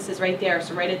these businesses right there.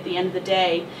 So right at the end of the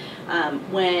day,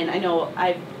 when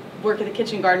I work at the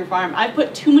Kitchen Garden Farm, I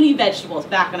put too many vegetables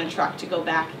back on a truck to go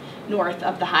back north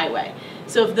up the highway.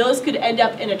 So if those could end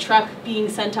up in a truck being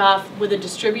sent off with a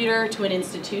distributor to an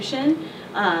institution,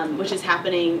 which is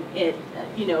happening at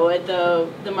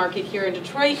the market here in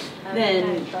Detroit,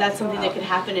 then that's something that could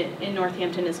happen in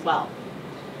Northampton as well.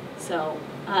 So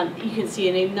You can see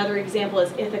another example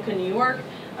is Ithaca, New York,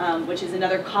 which is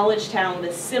another college town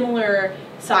with similar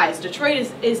size.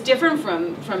 Detroit is different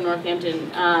from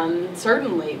Northampton,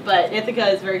 certainly, but Ithaca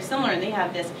is very similar, and they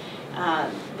have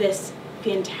this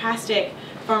fantastic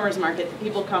farmers market that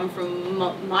people come from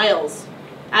miles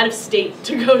out of state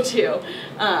to go to,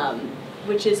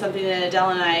 which is something that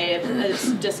Adele and I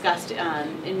have discussed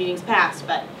in meetings past,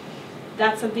 but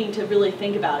that's something to really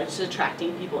think about. It's just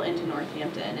attracting people into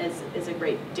Northampton is a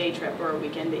great day trip or a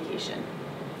weekend vacation.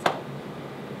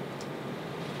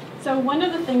 So one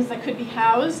of the things that could be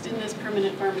housed in this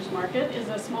permanent farmers market is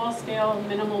a small-scale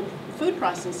minimal food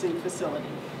processing facility,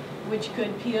 which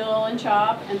could peel and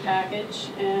chop and package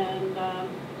and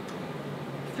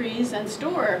freeze and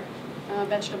store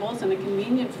vegetables in a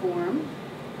convenient form,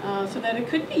 so that they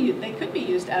could be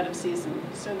used out of season,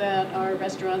 so that our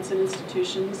restaurants and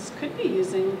institutions could be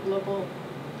using local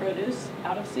produce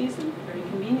out of season very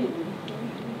conveniently.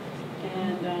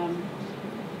 And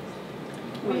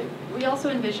we also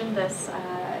envisioned this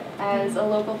as a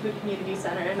local food community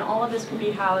center, and all of this could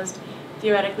be housed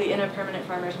theoretically in a permanent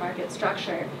farmers market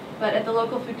structure. But at the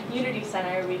local food community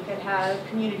center, we could have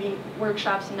community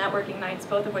workshops and networking nights,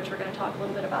 both of which we're going to talk a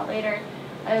little bit about later,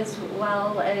 as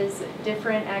well as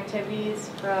different activities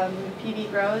from PV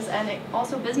Grows and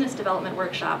also business development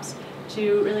workshops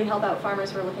to really help out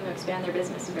farmers who are looking to expand their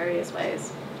business in various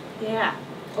ways. Yeah,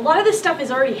 a lot of this stuff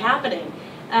is already happening.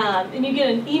 And you get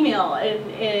an email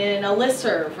and a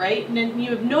listserv, right? And then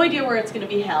you have no idea where it's going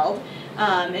to be held.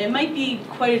 And it might be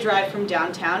quite a drive from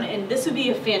downtown, and this would be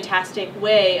a fantastic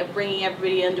way of bringing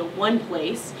everybody into one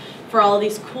place for all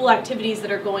these cool activities that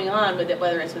are going on with it,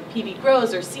 whether it's with PB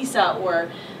Grows or CISA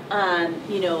or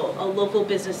you know, a local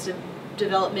business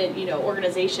development, you know,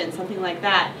 organization, something like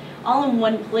that, all in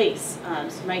one place.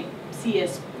 So you might see a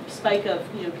spike of,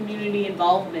 you know, community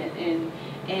involvement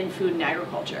in food and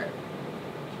agriculture.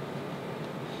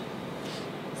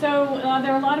 so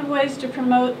there are a lot of ways to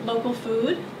promote local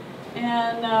food,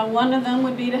 and one of them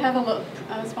would be to have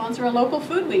sponsor a local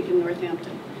food week in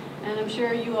Northampton. And I'm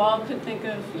sure you all could think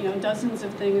of, you know, dozens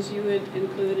of things you would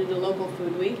include in a local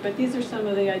food week, but these are some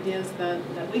of the ideas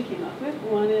that we came up with.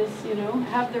 One is, you know,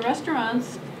 have the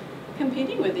restaurants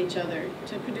competing with each other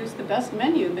to produce the best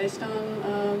menu based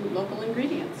on local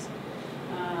ingredients.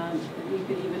 We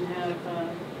could even have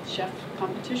chef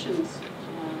competitions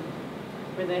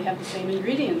where they have the same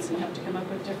ingredients and have to come up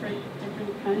with different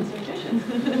kinds of dishes.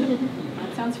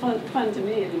 That sounds fun to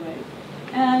me anyway.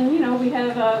 And you know, we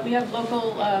have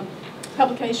local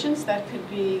publications that could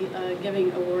be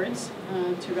giving awards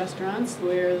to restaurants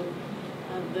where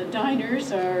the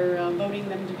diners are voting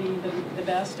them to be the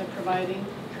best at providing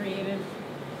creative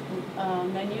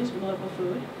menus with local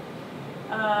food.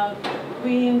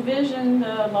 We envision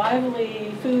the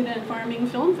lively food and farming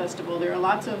film festival. There are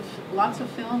lots of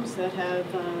films that have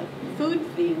food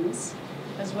themes,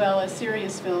 as well as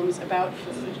serious films about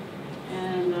food,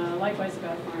 and likewise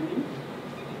about farming.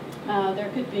 There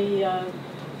could be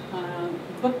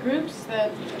book groups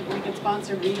that we could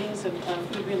sponsor readings of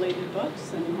food-related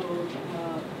books and hold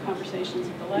conversations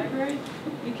at the library.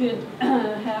 We could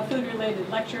have food-related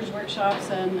lectures, workshops,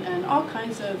 and all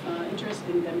kinds of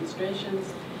interesting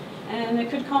demonstrations. And it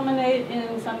could culminate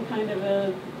in some kind of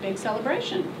a big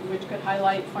celebration, which could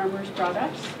highlight farmers'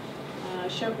 products,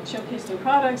 showcase their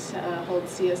products, hold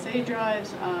CSA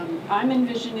drives. I'm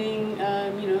envisioning,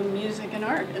 you know, music and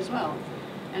art as well,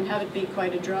 and have it be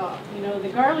quite a draw. You know, the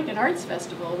Garlic and Arts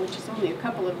Festival, which is only a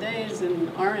couple of days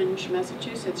in Orange,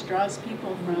 Massachusetts, draws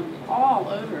people from all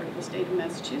over the state of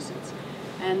Massachusetts.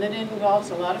 And then it involves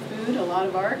a lot of food, a lot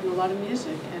of art, and a lot of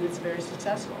music, and it's very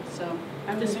successful. So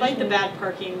I'm Despite the bad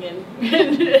parking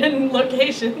and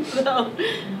locations, so.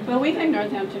 Well, we think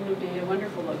Northampton would be a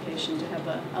wonderful location to have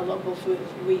a local food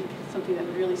week, something that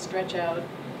would really stretch out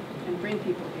and bring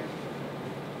people here.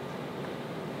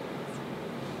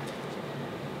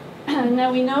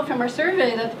 Now we know from our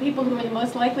survey that the people who are the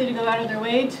most likely to go out of their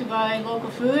way to buy local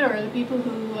food are the people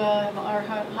who are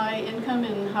high income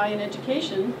and high in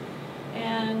education.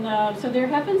 And so there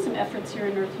have been some efforts here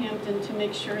in Northampton to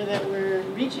make sure that we're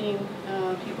reaching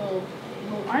people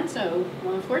who aren't so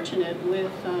fortunate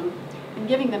with and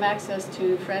giving them access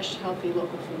to fresh, healthy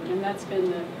local food. And that's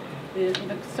been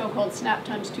the so-called SNAP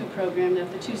 ×2 program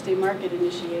that the Tuesday Market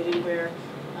initiated, where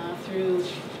through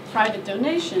private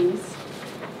donations,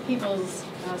 people's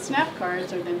SNAP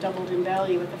cards are then doubled in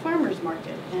value at the farmers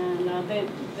market. And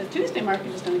the Tuesday Market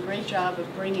has done a great job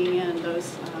of bringing in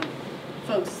those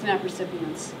folks, SNAP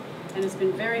recipients. And it's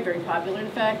been very, very popular.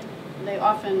 In fact, they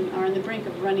often are on the brink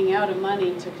of running out of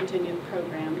money to continue the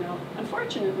program. Now,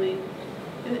 unfortunately,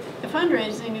 the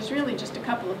fundraising is really just a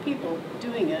couple of people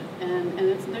doing it, and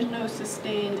there's no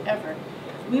sustained effort.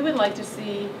 We would like to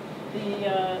see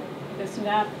the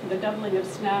doubling of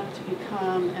SNAP to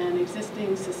become an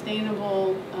existing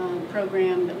sustainable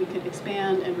program that we could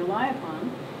expand and rely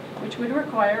upon, which would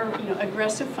require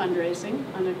aggressive fundraising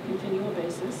on a continual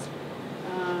basis.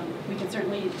 We can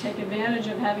certainly take advantage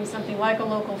of having something like a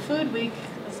local food week,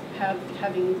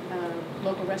 having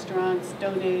local restaurants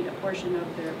donate a portion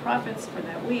of their profits for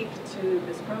that week to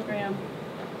this program.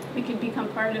 We could become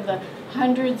part of the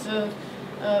hundreds of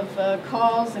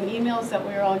calls and emails that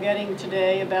we're all getting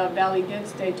today about Valley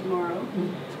Gives Day tomorrow.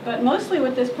 But mostly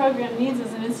what this program needs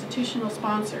is an institutional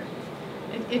sponsor.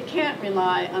 It can't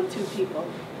rely on two people.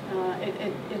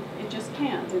 It just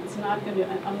can't. It's not going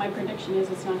to, my prediction is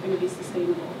it's not going to be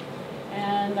sustainable.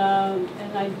 And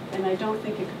I don't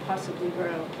think it could possibly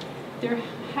grow. There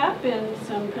have been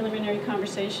some preliminary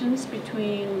conversations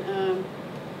between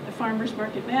the farmers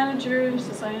market managers,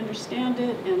 as I understand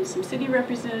it, and some city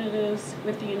representatives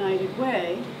with the United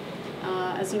Way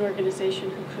as an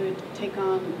organization who could take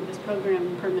on this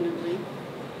program permanently.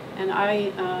 And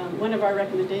one of our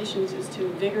recommendations is to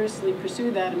vigorously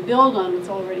pursue that and build on what's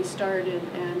already started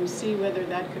and see whether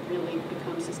that could really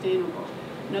become sustainable.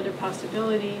 Another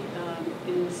possibility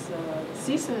is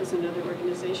CISA is another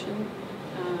organization.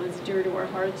 It's dear to our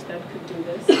hearts that could do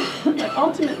this. But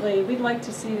ultimately, we'd like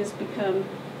to see this become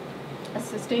a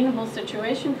sustainable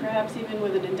situation, perhaps even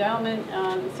with an endowment,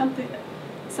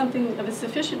 something of a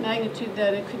sufficient magnitude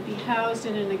that it could be housed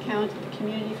in an account at the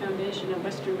Community Foundation of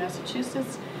Western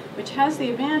Massachusetts, which has the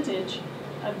advantage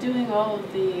of doing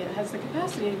has the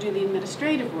capacity to do the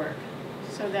administrative work,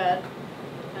 so that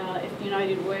if the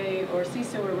United Way or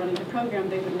CISA were running the program,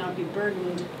 they would not be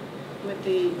burdened with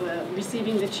the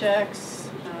receiving the checks,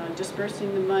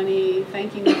 dispersing the money,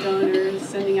 thanking the donors,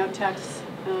 sending out tax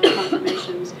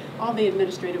confirmations. All the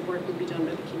administrative work would be done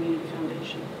by the Community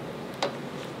Foundation.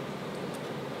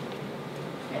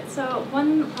 Okay, so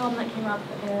one problem that came up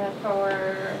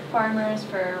for farmers,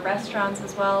 for restaurants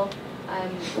as well,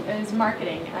 is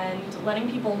marketing and letting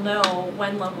people know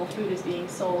when local food is being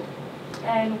sold.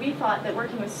 And we thought that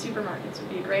working with supermarkets would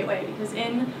be a great way, because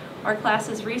in our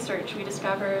class's research we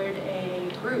discovered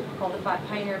a group called the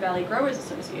Pioneer Valley Growers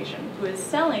Association, who is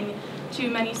selling to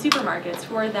many supermarkets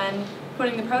who are then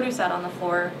putting the produce out on the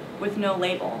floor with no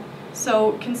label.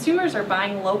 So consumers are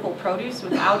buying local produce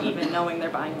without even knowing they're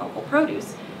buying local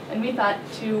produce. And we thought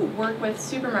to work with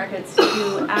supermarkets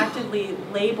to actively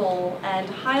label and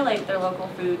highlight their local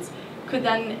foods could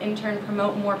then in turn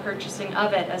promote more purchasing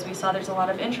of it, as we saw there's a lot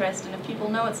of interest, and if people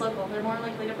know it's local, they're more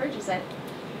likely to purchase it.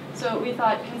 So we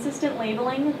thought consistent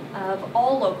labeling of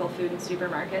all local food in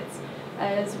supermarkets,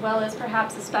 as well as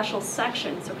perhaps a special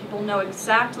section so people know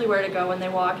exactly where to go when they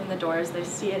walk in the doors, they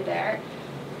see it there.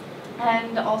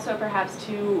 And also perhaps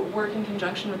to work in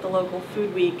conjunction with the local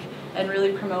food week and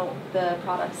really promote the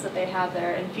products that they have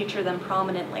there and feature them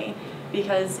prominently,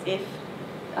 because if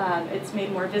it's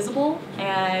made more visible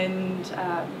and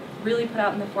really put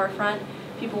out in the forefront,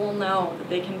 people will know that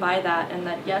they can buy that, and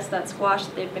that yes, that squash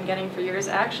that they've been getting for years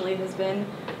actually has been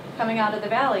coming out of the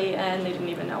valley and they didn't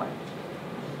even know it.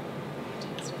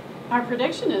 Our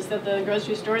prediction is that the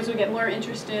grocery stores will get more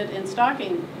interested in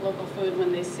stocking local food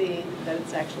when they see that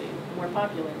it's actually more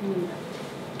popular.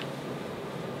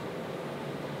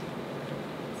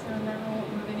 So now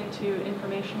moving into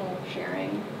informational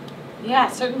sharing. Yeah,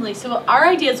 certainly. So our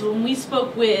idea is, when we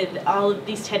spoke with all of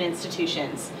these 10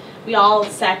 institutions, we all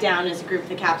sat down as a group of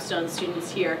the capstone students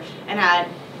here and had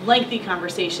lengthy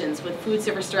conversations with food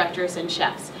service directors and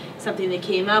chefs. Something that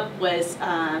came up was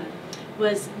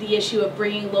the issue of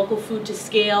bringing local food to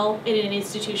scale in an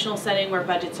institutional setting where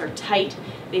budgets are tight.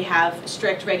 They have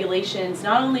strict regulations,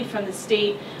 not only from the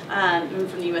state and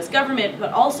from the U.S. government,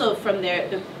 but also from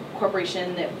the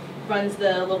corporation that runs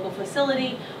the local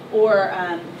facility, or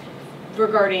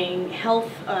regarding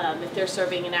health, if they're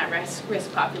serving an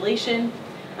at-risk population,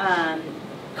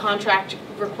 contract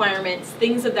requirements,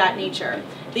 things of that nature.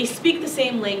 They speak the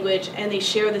same language and they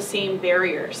share the same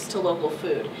barriers to local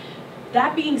food.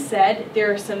 That being said,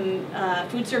 there are some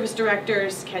food service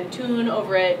directors, Ken Toon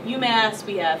over at UMass,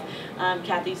 we have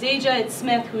Kathy Zaja at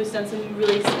Smith, who has done some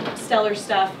really stellar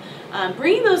stuff.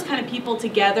 Bringing those kind of people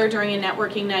together during a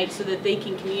networking night so that they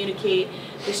can communicate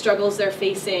the struggles they're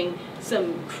facing,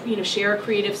 share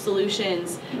creative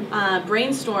solutions,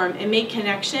 brainstorm, and make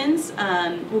connections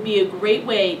will be a great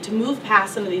way to move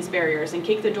past some of these barriers and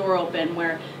kick the door open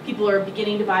where people are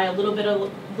beginning to buy a little bit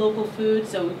of local food.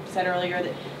 So we said earlier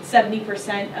that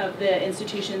 70% of the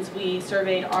institutions we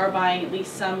surveyed are buying at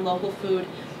least some local food.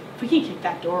 if we can kick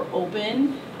that door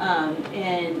open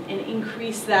and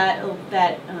increase that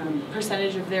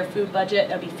percentage of their food budget,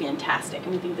 that'd be fantastic.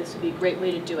 And we think this would be a great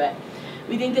way to do it.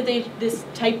 We think that this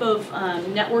type of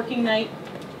networking night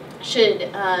should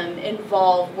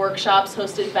involve workshops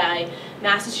hosted by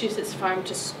Massachusetts Farm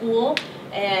to School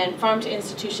and Farm to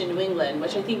Institution New England,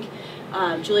 which I think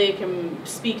Julia can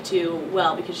speak to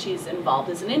well because she's involved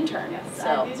as an intern. Yes,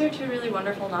 So. these are two really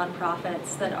wonderful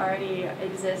nonprofits that already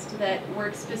exist that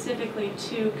work specifically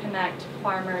to connect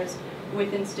farmers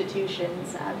with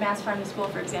institutions. Mass Farm to School,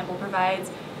 for example, provides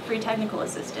free technical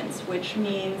assistance, which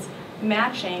means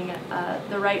matching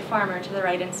the right farmer to the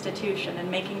right institution and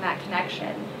making that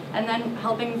connection, and then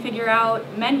helping figure out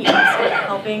menus,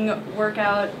 helping work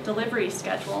out delivery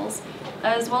schedules,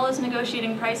 as well as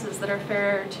negotiating prices that are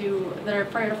fair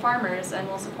to farmers and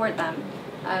will support them.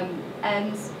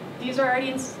 And these are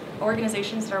already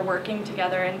organizations that are working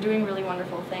together and doing really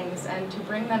wonderful things, and to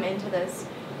bring them into this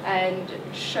and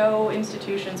show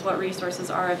institutions what resources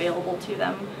are available to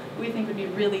them, we think would be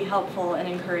really helpful and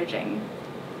encouraging.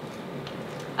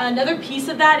 Another piece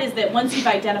of that is that once you've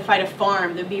identified a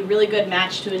farm, there'd be a really good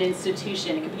match to an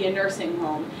institution. It could be a nursing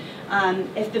home.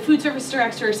 If the food service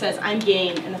director says, I'm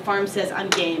game, and the farm says, I'm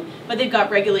game, but they've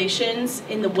got regulations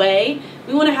in the way,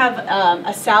 we want to have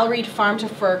a salaried farm to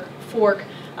fork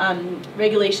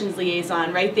regulations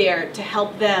liaison right there to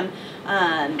help them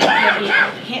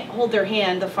hold their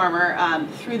hand, the farmer,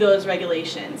 through those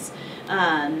regulations.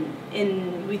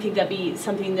 And we think that'd be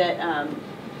something that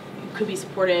could be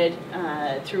supported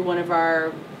through one of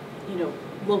our,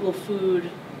 local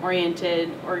food-oriented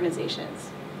organizations.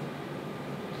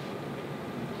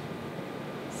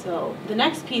 So the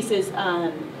next piece is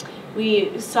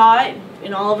we saw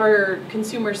in all of our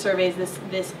consumer surveys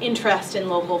this interest in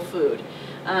local food.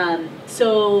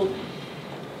 So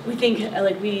we think,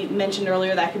 like we mentioned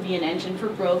earlier, that could be an engine for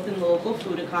growth in the local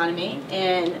food economy.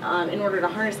 And in order to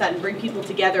harness that and bring people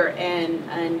together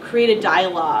and create a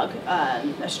dialogue,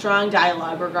 a strong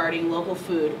dialogue regarding local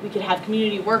food, we could have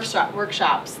community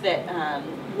workshops that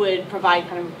would provide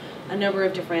kind of a number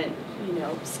of different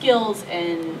skills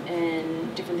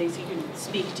and different things you can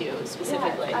speak to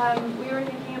specifically. Yeah, we were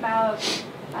thinking about,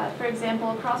 for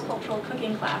example, cross-cultural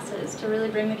cooking classes to really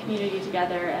bring the community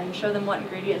together and show them what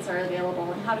ingredients are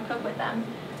available and how to cook with them,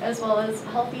 as well as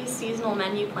healthy seasonal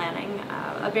menu planning.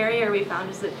 A barrier we found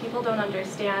is that people don't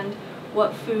understand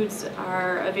what foods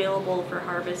are available for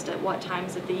harvest at what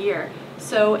times of the year.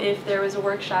 So if there was a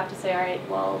workshop to say, all right,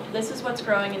 well, this is what's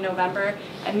growing in November,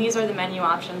 and these are the menu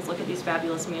options, look at these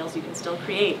fabulous meals you can still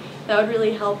create, that would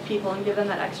really help people and give them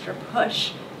that extra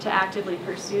push to actively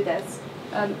pursue this.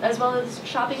 As well as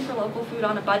shopping for local food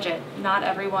on a budget. Not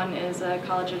everyone is a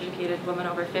college-educated woman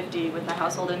over 50 with a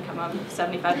household income of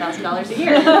 $75,000 a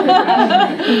year.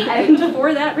 And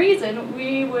for that reason,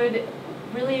 we would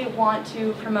really want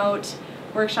to promote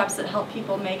workshops that help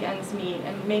people make ends meet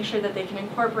and make sure that they can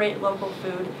incorporate local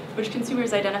food, which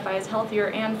consumers identify as healthier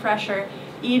and fresher,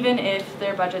 even if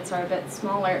their budgets are a bit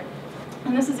smaller.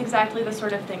 And this is exactly the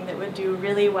sort of thing that would do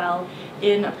really well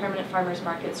in a permanent farmers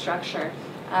market structure.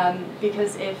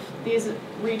 Because if these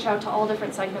reach out to all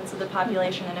different segments of the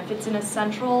population, and if it's in a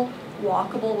central,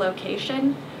 walkable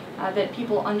location that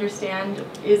people understand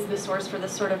is the source for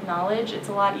this sort of knowledge, it's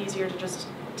a lot easier to just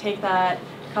take that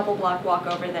couple block walk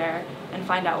over there and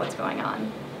find out what's going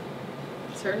on.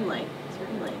 Certainly,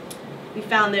 certainly. We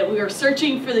found that we were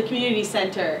searching for the community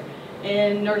center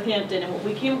in Northampton, and what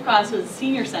we came across was a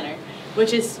senior center,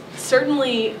 which is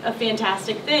certainly a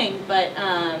fantastic thing, but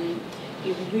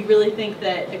we really think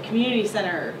that a community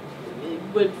center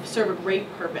would serve a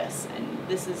great purpose, and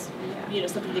this is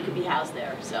something that could be housed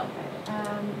there. So.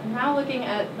 Now looking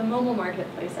at the mobile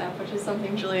marketplace app, which is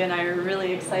something Julia and I are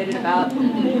really excited about,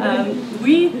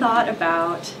 we thought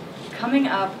about coming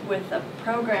up with a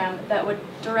program that would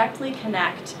directly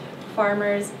connect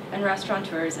farmers and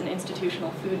restaurateurs and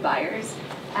institutional food buyers.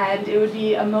 And it would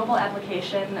be a mobile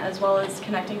application as well as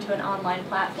connecting to an online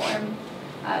platform.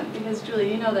 Because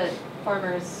Julia, you know that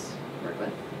farmers work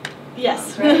with.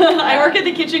 Yes, Right? I work at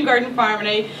the Kitchen Garden Farm,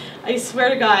 and I swear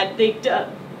to God,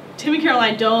 Tim and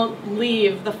Caroline don't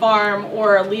leave the farm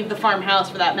or leave the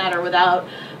farmhouse for that matter without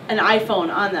an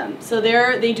iPhone on them. So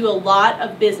they do a lot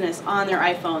of business on their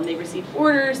iPhone. They receive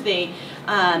orders, they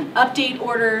update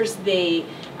orders, they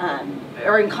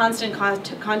are in constant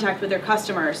contact with their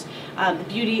customers. The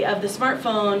beauty of the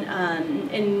smartphone,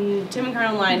 and Tim and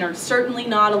Caroline are certainly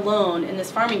not alone in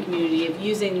this farming community of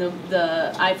using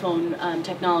the iPhone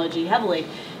technology heavily.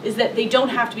 is that they don't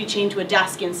have to be chained to a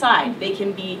desk inside. They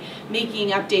can be making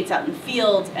updates out in the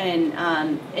field,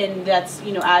 and that's,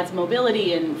 you know, adds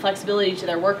mobility and flexibility to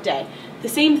their workday. The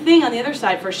same thing on the other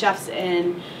side for chefs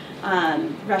and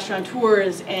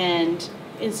restaurateurs and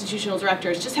institutional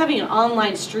directors. Just having an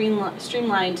online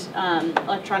streamlined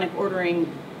electronic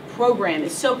ordering program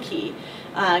is so key,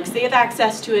 because they have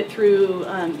access to it through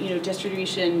you know,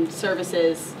 distribution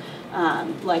services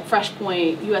like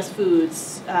FreshPoint, U.S.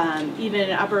 Foods, even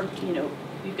upper, you know,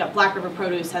 we've got Black River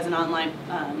Produce has an online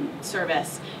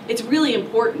service. It's really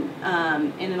important,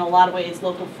 and in a lot of ways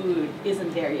local food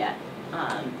isn't there yet.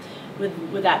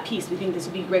 With that piece, we think this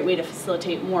would be a great way to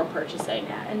facilitate more purchasing.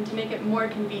 Yeah, and to make it more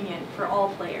convenient for all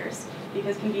players,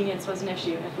 because convenience was an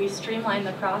issue. If we streamline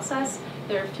the process,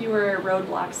 there are fewer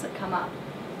roadblocks that come up.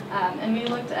 And we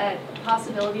looked at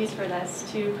possibilities for this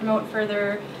to promote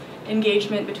further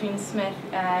engagement between Smith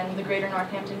and the greater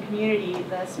Northampton community.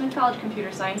 The Smith College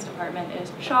Computer Science Department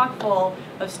is chock full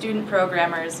of student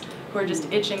programmers who are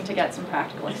just itching to get some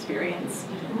practical experience.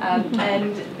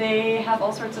 And they have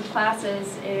all sorts of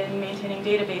classes in maintaining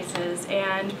databases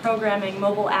and programming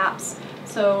mobile apps.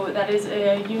 So that is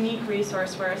a unique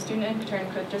resource where a student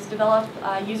intern could just develop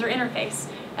a user interface.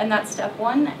 And that's step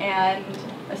one, and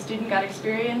a student got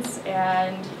experience,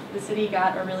 and the city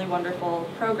got a really wonderful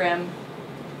program.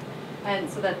 And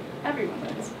so that everyone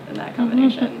wins in that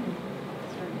combination.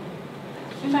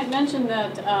 We might mention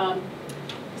that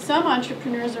some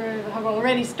entrepreneurs have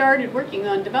already started working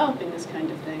on developing this kind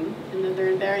of thing, and that they're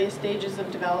in various stages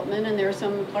of development, and there are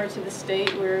some parts of the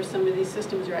state where some of these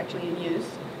systems are actually in use.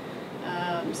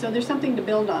 So there's something to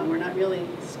build on. We're not really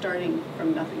starting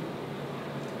from nothing.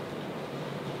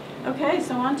 Okay,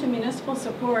 so on to municipal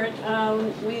support.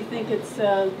 We think it's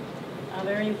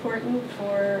very important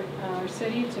for our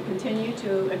city to continue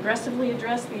to aggressively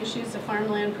address the issues of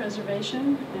farmland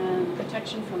preservation and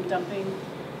protection from dumping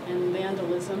and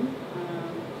vandalism,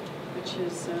 which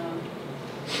is a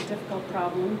difficult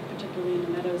problem, particularly in the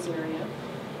Meadows area.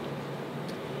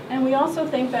 And we also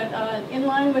think that in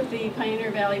line with the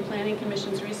Pioneer Valley Planning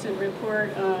Commission's recent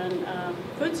report on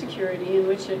food security, in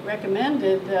which it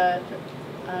recommended that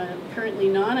currently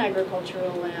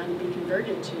non-agricultural land be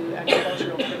converted to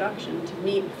agricultural production to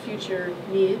meet future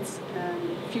needs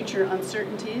and future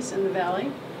uncertainties in the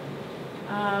valley,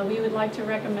 we would like to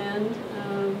recommend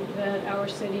that our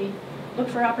city look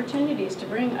for opportunities to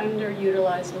bring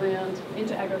underutilized land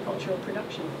into agricultural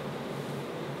production.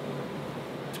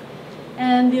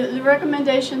 And the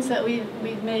recommendations that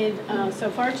we've made so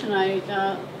far tonight,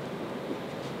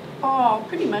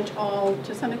 pretty much all,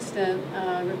 to some extent,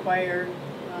 require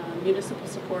municipal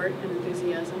support and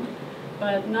enthusiasm,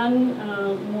 but none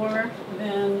more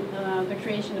than the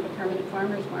creation of a permanent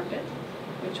farmers market,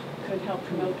 which could help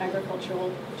promote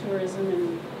agricultural tourism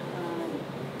and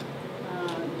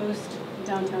boost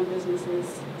downtown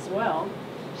businesses as well.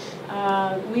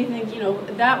 We think, you know,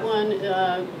 that one,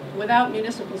 without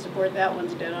municipal support, that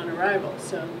one's dead on arrival.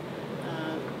 So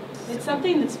it's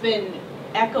something that's been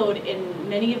echoed in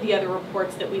many of the other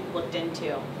reports that we've looked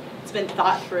into. It's been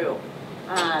thought through.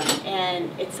 And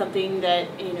it's something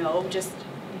that, you know, just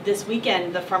this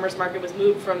weekend the farmers market was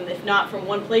moved from, if not from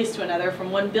one place to another,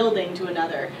 from one building to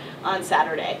another on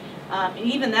Saturday. And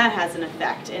even that has an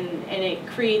effect, and it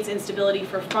creates instability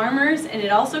for farmers, and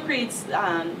it also creates,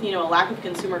 you know, a lack of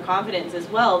consumer confidence as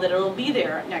well that it'll be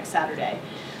there next Saturday.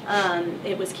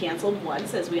 It was canceled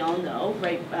once, as we all know,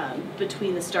 right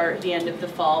between the end of the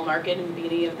fall market and the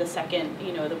beginning of the second,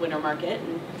 you know, the winter market,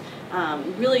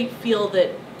 and really feel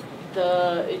that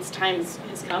its time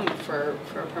has come for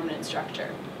a permanent structure.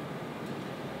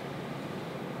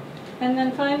 And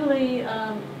then finally,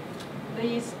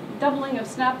 the doubling of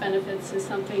SNAP benefits is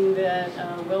something that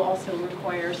will also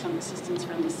require some assistance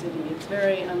from the city. It's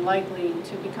very unlikely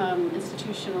to become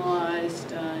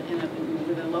institutionalized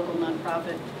with a local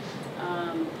nonprofit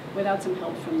without some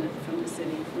help from the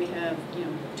city. We have, you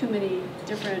know, too many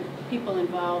different people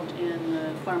involved in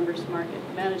the farmers market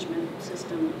management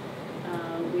system.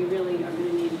 We really are going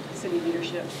to need city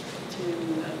leadership to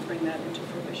bring that into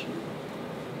fruition.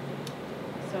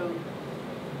 So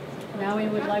now we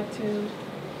would like to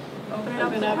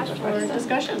open up for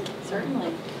discussion.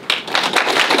 Certainly.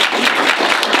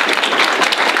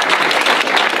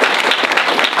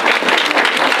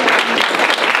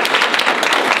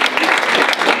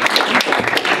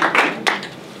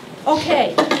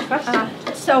 Okay,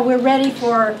 so we're ready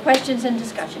for questions and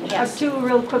discussion. I have Yes. two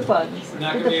real quick ones. We're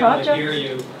not Did going to the be able to project- hear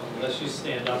you unless you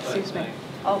stand up, I Excuse me. think.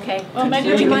 Okay. Well, maybe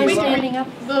Would you we mind can- standing up?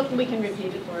 We can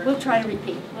repeat it for her. We'll try to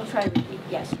repeat. We'll try to repeat.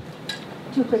 Yes.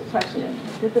 Two quick questions.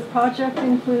 Did the project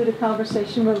include a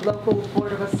conversation with local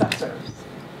Board of Assessors?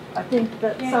 I think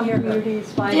that some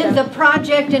communities find Did the that.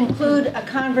 project include a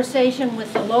conversation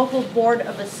with the local board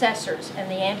of assessors? And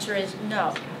the answer is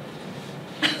no.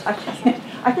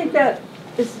 I think that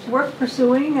is worth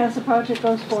pursuing as the project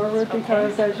goes forward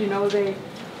because, as you know, they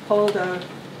hold an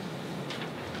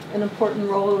important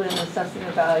role in assessing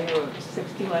the value of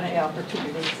 61A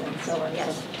opportunities and so on.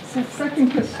 Yes. So,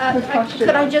 second question.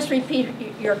 Could I just repeat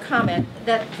your comment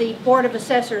that the Board of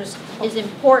Assessors is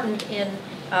important in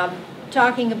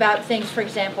talking about things, for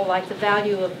example, like the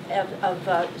value of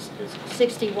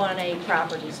 61A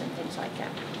properties and things like that?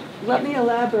 Let me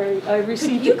elaborate. I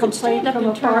received You a could stand complaint up from a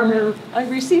and turn farmer. around. I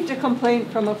received a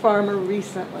complaint from a farmer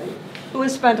recently who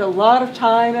has spent a lot of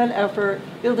time and effort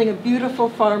building a beautiful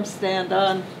farm stand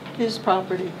on his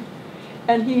property.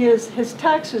 And his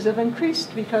taxes have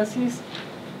increased because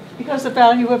the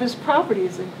value of his property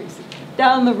is increasing.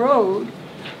 Down the road,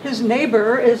 his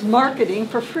neighbor is marketing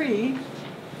for free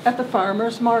at the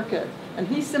farmer's market. And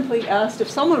he simply asked if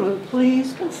someone would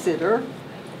please consider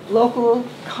local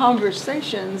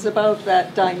conversations about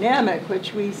that dynamic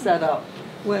which we set up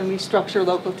when we structure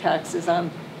local taxes on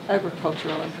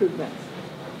agricultural improvements.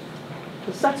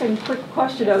 The second quick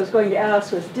question I was going to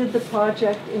ask was, did the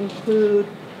project include,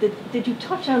 did you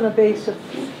touch on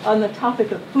the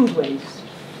topic of food waste?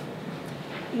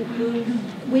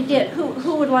 We did.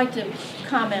 Who would like to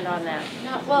comment on that?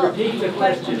 No, well, Repeat the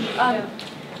question.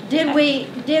 Did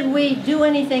we do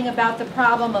anything about the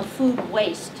problem of food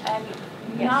waste?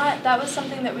 that was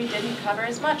something that we didn't cover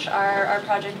as much. Our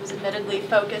project was admittedly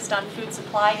focused on food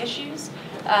supply issues,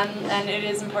 and it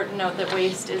is important to note that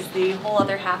waste is the whole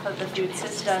other half of the food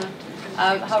system.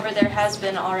 However, there has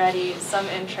been already some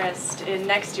interest in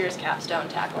next year's capstone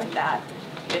tackling that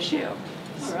issue.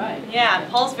 All right. Yeah,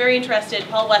 Paul's very interested,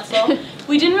 Paul Wetzel.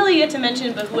 We didn't really get to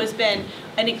mention, but who has been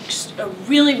a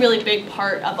really, really big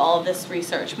part of all of this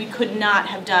research. We could not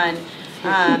have done,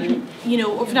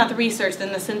 if not the research,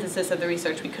 then the synthesis of the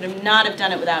research. We could not have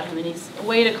done it without him, and he's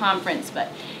away at a conference,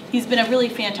 but he's been a really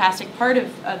fantastic part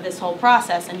of this whole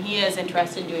process, and he is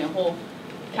interested in doing a whole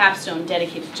capstone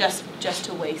dedicated just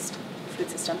to waste food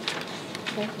system.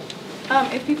 Thank you.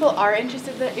 If people are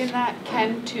interested in that,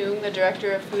 Ken Toong, the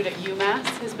director of food at UMass,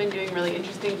 has been doing really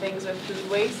interesting things with food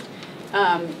waste.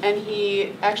 And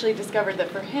he actually discovered that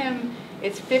for him,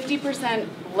 it's 50%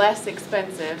 less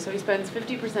expensive. So he spends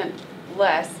 50%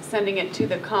 less sending it to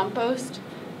the compost,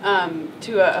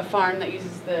 to a farm that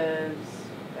uses the,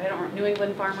 New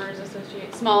England Farmers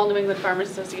Association, small New England Farmers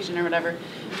Association or whatever.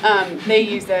 They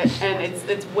use it, and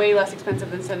it's way less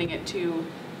expensive than sending it to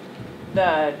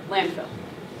the landfill.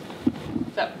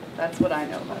 So that's what I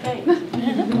know about Okay.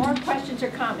 it. More questions or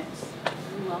comments?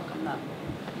 Welcome them.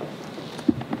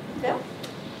 Phil?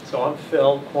 So I'm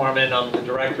Phil Corman, I'm the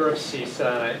director of CISA,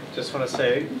 and I just want to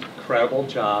say incredible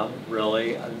job,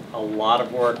 really. A lot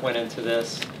of work went into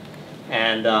this,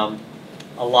 and a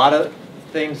lot of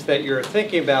things that you're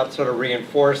thinking about sort of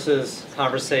reinforces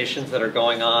conversations that are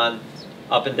going on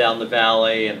up and down the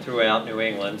valley and throughout New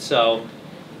England. So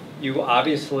you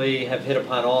obviously have hit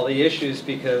upon all the issues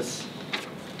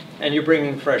and you're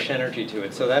bringing fresh energy to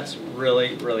it. So that's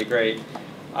really, really great.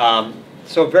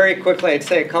 So very quickly, I'd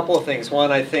say a couple of things.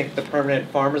 One, I think the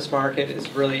permanent farmers market is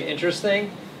really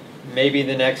interesting. Maybe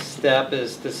the next step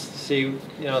is to see,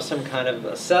 some kind of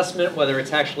assessment, whether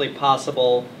it's actually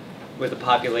possible with the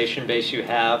population base you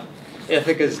have.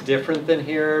 Ithaca is different than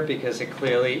here because it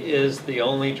clearly is the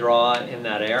only draw in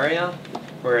that area.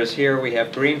 Whereas here we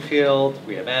have Greenfield,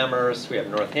 we have Amherst, we have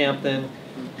Northampton.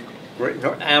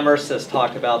 Amherst has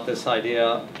talked about this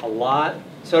idea a lot.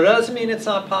 So it doesn't mean it's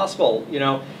not possible.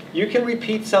 You can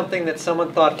repeat something that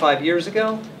someone thought 5 years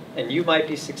ago, and you might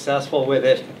be successful with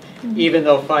it, even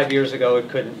though 5 years ago it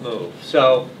couldn't move.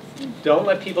 So don't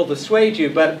let people dissuade you,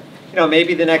 but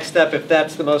maybe the next step, if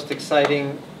that's the most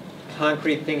exciting,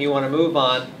 concrete thing you want to move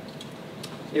on,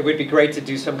 it would be great to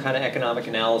do some kind of economic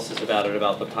analysis about it,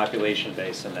 about the population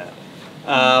base and that.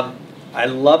 I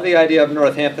love the idea of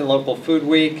Northampton Local Food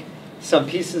Week. Some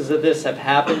pieces of this have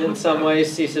happened in some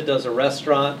ways. CISA does a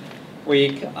restaurant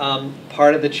week.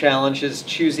 Part of the challenge is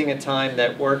choosing a time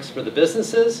that works for the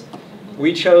businesses.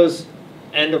 We chose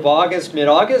end of August,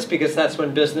 mid-August, because that's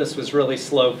when business was really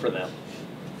slow for them.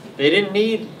 They didn't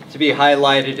need to be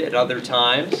highlighted at other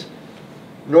times,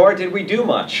 nor did we do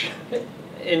much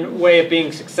in way of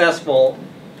being successful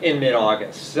in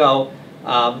mid-August. So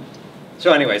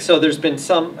anyway, so there's been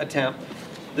some attempt.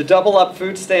 The double up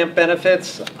food stamp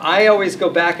benefits, I always go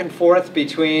back and forth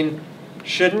between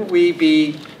shouldn't we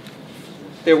be,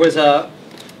 there was a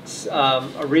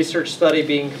research study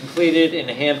being completed in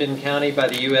Hampden County by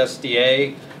the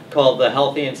USDA called the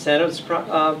Healthy Incentives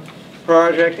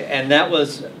project, and that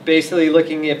was basically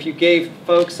looking if you gave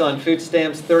folks on food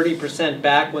stamps 30%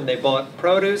 back when they bought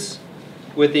produce,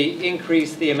 would they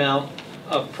increase the amount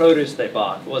of produce they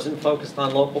bought? It wasn't focused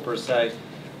on local per se,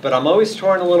 but I'm always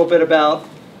torn a little bit about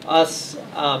us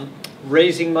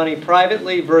raising money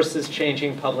privately versus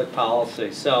changing public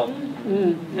policy. So,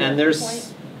 and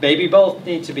there's maybe both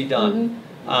need to be done.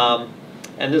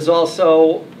 And there's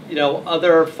also, you know,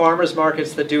 other farmers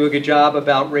markets that do a good job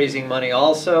about raising money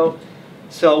also.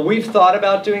 So we've thought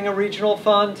about doing a regional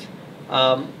fund.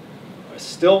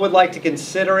 Still would like to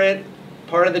consider it.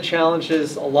 Part of the challenge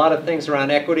is a lot of things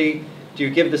around equity. Do you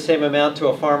give the same amount to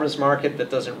a farmer's market that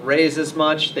doesn't raise as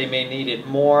much? They may need it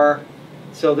more.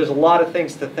 So there's a lot of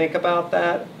things to think about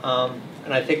that.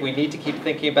 And I think we need to keep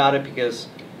thinking about it because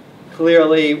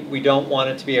clearly we don't want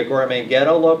it to be a gourmet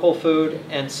ghetto local food.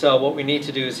 And so what we need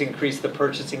to do is increase the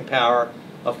purchasing power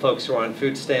of folks who are on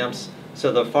food stamps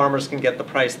so the farmers can get the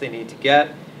price they need to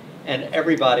get and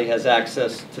everybody has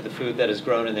access to the food that is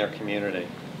grown in their community.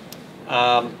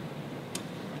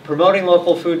 Promoting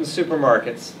local food in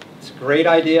supermarkets. It's a great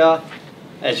idea.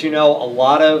 As you know, a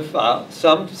lot of,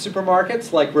 some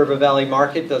supermarkets, like River Valley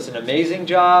Market, does an amazing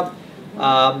job.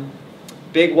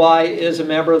 Big Y is a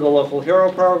member of the Local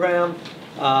Hero Program.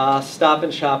 Stop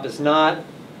and Shop is not.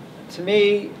 To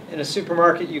me, in a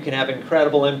supermarket, you can have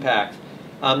incredible impact.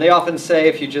 They often say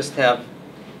if you just have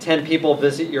 10 people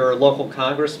visit your local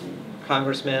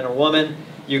congressman or woman,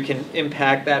 you can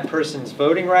impact that person's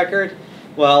voting record.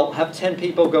 Well, have 10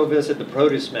 people go visit the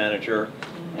produce manager,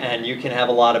 and you can have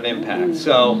a lot of impact.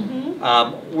 So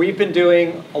we've been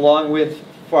doing, along with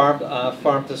Farm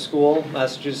to School,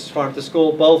 Massachusetts Farm to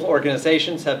School, both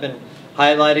organizations have been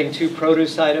highlighting 2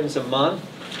 produce items a month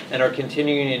and are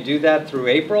continuing to do that through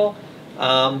April.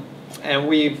 And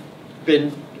we've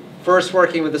been first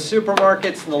working with the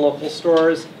supermarkets and the local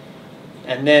stores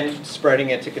and then spreading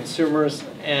it to consumers.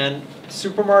 And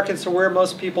supermarkets are where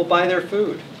most people buy their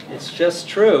food. It's just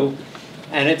true.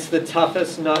 And it's the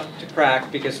toughest nut to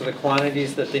crack because of the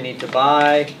quantities that they need to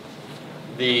buy,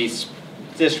 the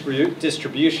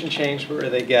distribution change where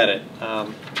they get it,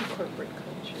 and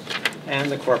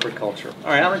the corporate culture. All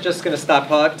right, I'm just going to stop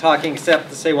talking except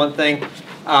to say one thing.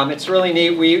 It's really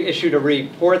neat. We issued a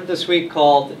report this week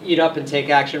called Eat Up and Take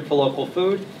Action for Local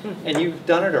Food, and you've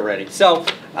done it already. So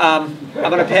I'm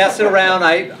going to pass it around.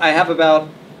 I have about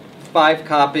 5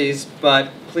 copies, but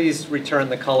please return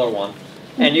the color one.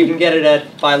 And you can get it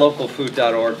at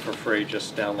buylocalfood.org for free.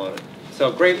 Just download it.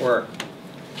 So great work.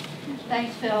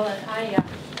 Thanks, Phil. And I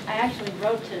actually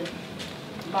wrote to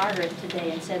Margaret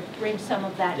today and said, bring some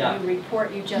of that new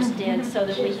report you just did so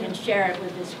that we can share it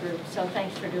with this group. So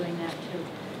thanks for doing that, too.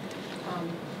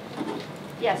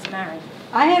 Yes, Mary.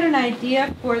 I had an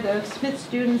idea for the Smith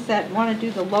students that want to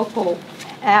do the local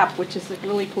app, which is a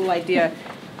really cool idea.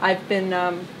 I've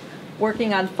been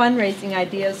working on fundraising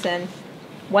ideas, and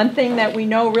one thing that we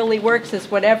know really works is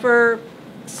whatever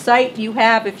site you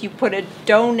have, if you put a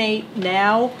donate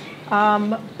now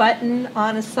button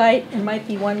on a site, it might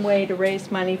be one way to raise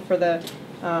money for the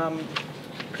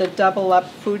double up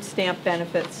food stamp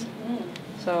benefits.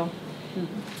 So it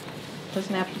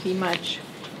doesn't have to be much.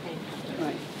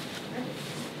 Right.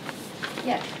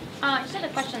 Yes. I just had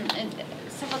a question.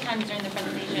 Several times during the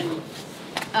presentation,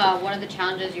 one of the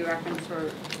challenges you referenced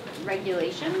were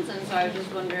regulations, and so I was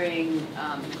just wondering,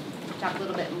 talk a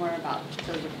little bit more about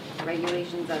those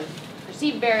regulations as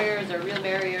perceived barriers or real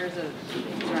barriers of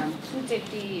around food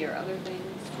safety or other things.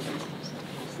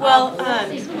 Well,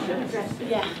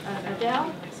 yeah.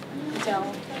 Adele?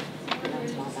 So,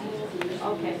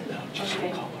 Okay.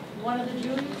 Okay. One of the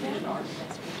Julies then, or?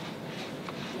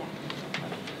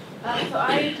 So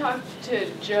I talked to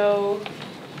Joe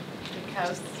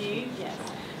Mikowski. Yes.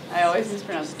 I always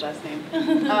mispronounce his last name.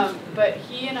 But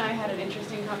he and I had an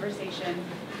interesting conversation,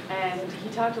 and he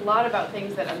talked a lot about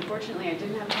things that unfortunately I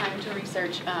didn't have time to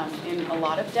research in a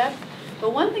lot of depth.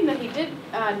 But one thing that he did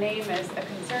name as a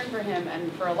concern for him,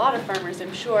 and for a lot of farmers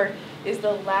I'm sure, is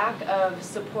the lack of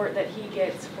support that he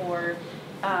gets for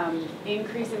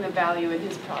increasing the value in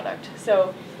his product.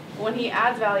 So when he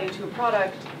adds value to a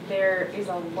product, there is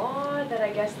a law that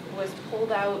I guess was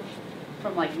pulled out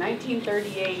from like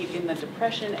 1938 in the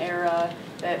Depression era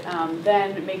that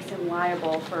then makes him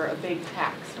liable for a big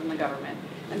tax from the government.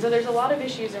 And so there's a lot of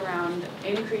issues around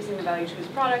increasing the value to his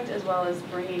product as well as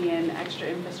bringing in extra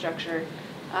infrastructure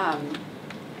and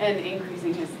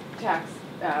increasing his tax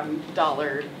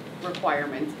dollar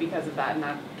requirements because of that, and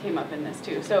that came up in this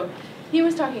too. So he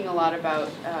was talking a lot about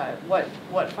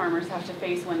what farmers have to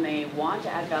face when they want to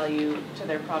add value to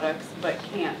their products but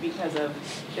can't because of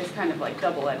this kind of like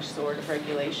double-edged sword of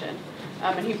regulation.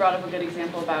 And he brought up a good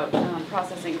example about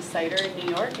processing cider in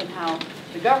New York and how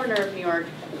the governor of New York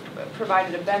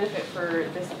provided a benefit for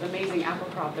this amazing apple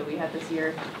crop that we had this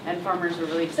year, and farmers were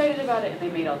really excited about it, and they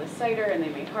made all this cider, and they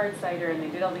made hard cider, and they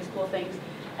did all these cool things.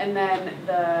 And then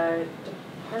the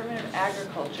Department of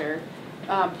Agriculture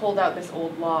pulled out this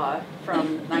old law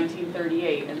from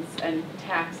 1938 and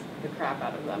taxed the crap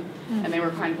out of them. And they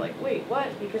were kind of like, wait, what?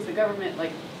 Because the government,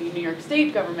 like the New York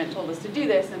State government told us to do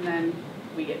this, and then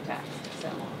we get taxed, so.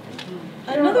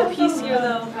 Another piece here,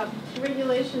 though.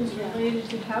 Regulations related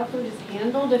to how food is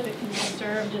handled if it can be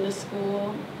served in a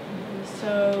school.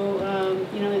 So,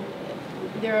 you know,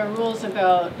 there are rules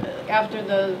about after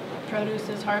the produce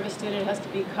is harvested, it has to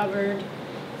be covered.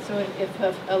 So if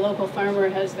a local farmer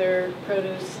has their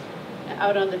produce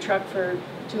out on the truck for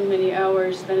too many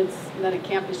hours, then it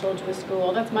can't be sold to a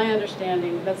school. That's my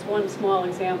understanding. That's one small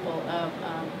example of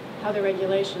how the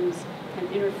regulations can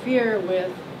interfere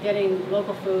with getting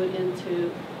local food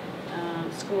into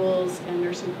schools and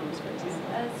nursing homes, for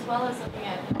example. As well as looking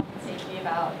at health and safety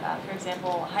about, for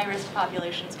example, high-risk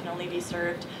populations can only be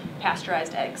served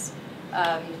pasteurized eggs.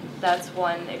 That's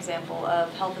one example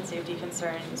of health and safety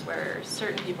concerns where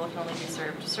certain people can only be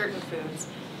served certain foods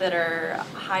that are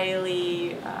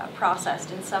highly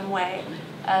processed in some way,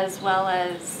 as well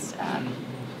as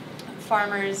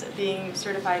farmers being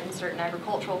certified in certain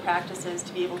agricultural practices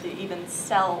to be able to even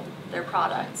sell their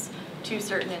products to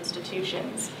certain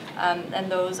institutions. And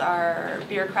those are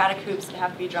bureaucratic hoops that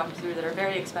have to be jumped through that are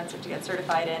very expensive to get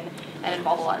certified in and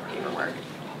involve a lot of paperwork.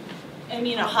 I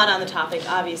mean, hot on the topic,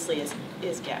 obviously,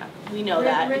 is GAP. We know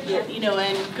that, you know,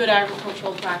 and good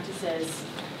agricultural practices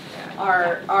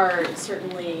are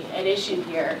certainly an issue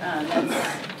here.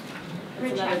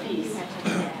 That's another piece.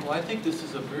 Well, I think this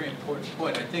is a very important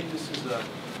point. I think this is a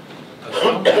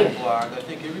stumbling block. I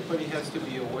think everybody has to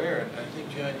be aware, and I think,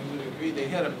 John, you would agree. They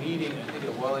had a meeting, I think,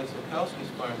 at Wally Zukowski's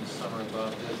farm this summer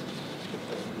about this.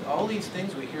 All these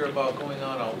things we hear about going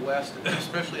on out west,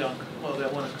 especially on, well,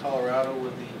 that one in Colorado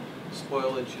with the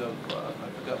spoilage of, I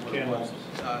forgot what it was.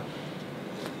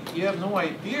 You have no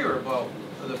idea about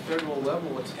the federal level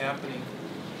what's happening.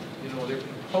 You know, they're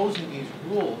imposing these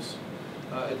rules.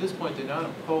 At this point, they're not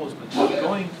imposed, but they're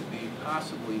going to be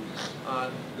possibly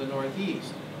on the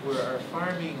Northeast, where our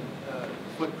farming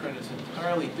footprint is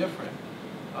entirely different.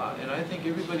 And I think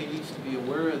everybody needs to be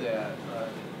aware of that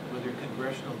with their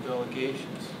congressional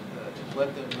delegations, to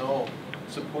let them know,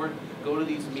 support, go to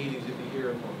these meetings if you hear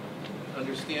about them,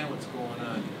 understand what's going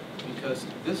on, because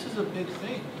this is a big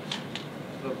thing.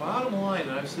 The bottom line,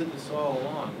 and I've said this all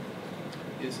along,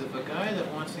 is if a guy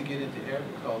that wants to get into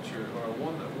agriculture, or a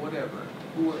woman, whatever,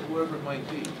 whoever it might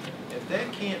be, if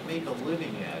that can't make a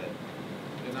living at it,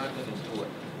 they're not going to do it.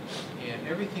 And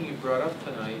everything you brought up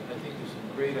tonight, I think there's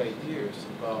some great ideas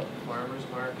about the farmer's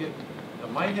market.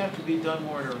 It might have to be done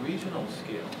more on a regional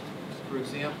scale. For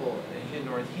example, in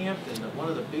Northampton, one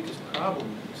of the biggest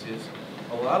problems is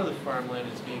a lot of the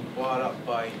farmland is being bought up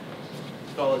by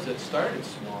fellows that started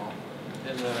small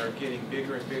and that are getting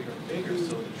bigger and bigger and bigger.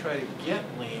 So to try to get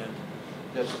land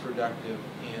that's productive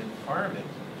and farm it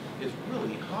is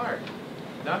really hard.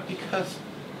 Not because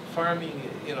farming,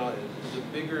 you know, the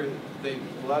bigger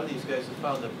a lot of these guys have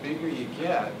found the bigger you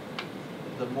get,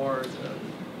 the more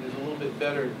there's a little bit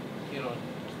better, you know,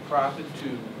 profit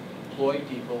to employ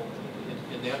people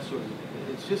and that sort of thing.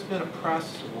 It's just been a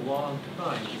process of a long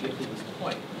time to get to this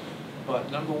point.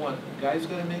 But number one, guys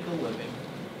got to make a living.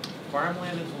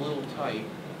 Farmland is a little tight,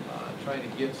 trying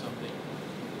to get something.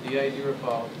 The idea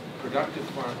about productive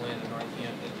farmland in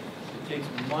Northampton, it takes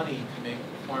money to make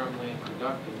farmland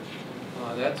productive.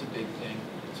 That's a big thing.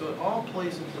 So it all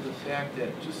plays into the fact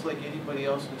that just like anybody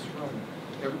else in this room,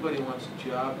 everybody wants a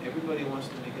job, everybody wants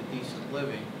to make a decent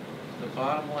living. The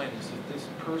bottom line is that this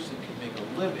person can make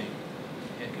a living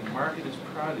and can market his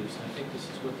produce, and I think this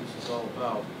is what this is all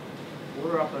about.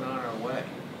 We're up and on our way.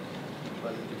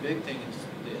 But the big thing is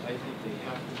that I think they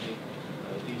have to make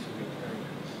a decent return.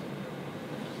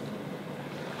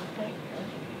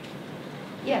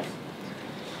 Yes.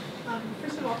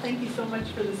 First of all, thank you so much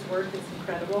for this work. It's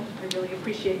incredible. I really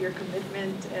appreciate your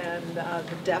commitment and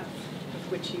the depth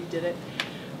with which you did it.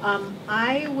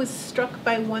 I was struck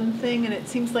by one thing, and it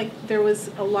seems like there was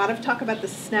a lot of talk about the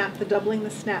SNAP, the doubling the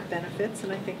SNAP benefits,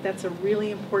 and I think that's a really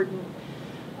important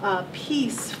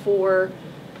piece for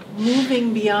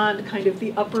moving beyond kind of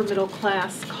the upper middle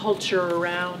class culture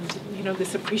around, you know,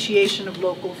 this appreciation of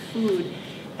local food.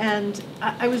 And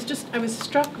I was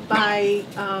struck by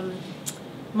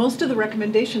most of the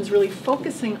recommendations really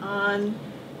focusing on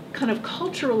kind of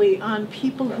culturally on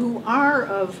people who are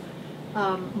of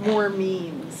more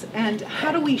means, and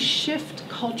how do we shift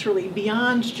culturally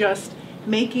beyond just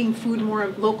making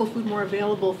local food more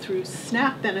available through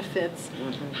SNAP benefits,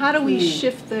 how do we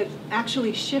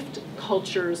actually shift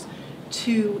cultures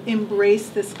to embrace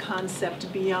this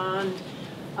concept beyond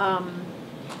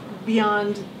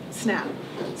SNAP?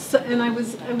 So, and I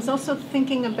was also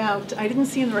thinking about, I didn't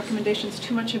see in the recommendations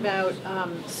too much about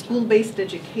school-based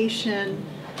education.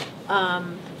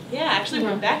 Yeah, actually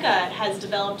Rebecca has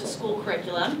developed a school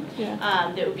curriculum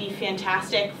that would be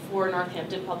fantastic for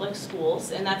Northampton Public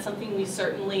Schools, and that's something we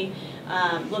certainly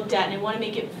looked at, and I want to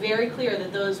make it very clear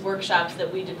that those workshops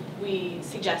that we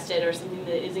suggested are something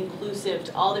that is inclusive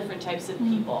to all different types of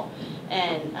people,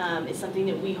 and it's something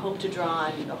that we hope to draw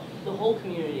on the whole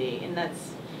community, and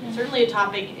that's certainly a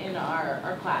topic in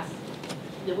our class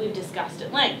that we've discussed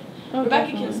at length. Oh, Rebecca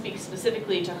definitely. can speak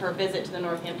specifically to her visit to the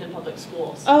Northampton Public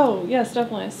Schools. Oh, yes,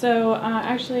 definitely. So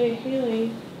actually,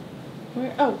 Haley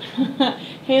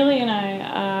Haley and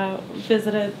I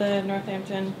visited the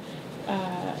Northampton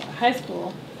High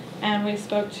School, and we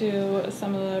spoke to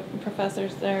some of the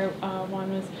professors there.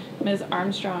 One was Ms.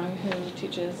 Armstrong, who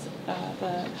teaches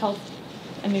the health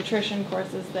and nutrition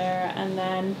courses there, and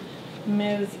then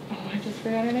Ms. I just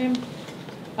forgot her name.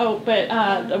 Oh, but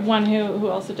the one who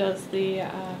also does the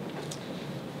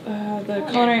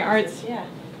culinary arts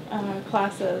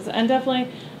classes, and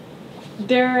definitely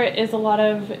there is a lot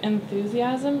of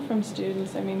enthusiasm from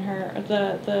students. I mean,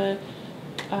 the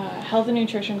health and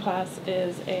nutrition class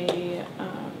is a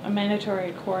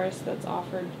mandatory course that's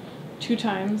offered 2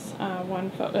 times.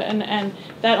 And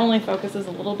that only focuses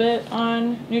a little bit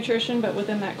on nutrition, but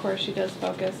within that course, she does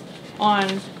focus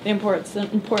on the importance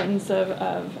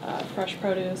of fresh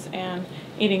produce and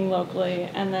eating locally.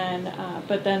 And then,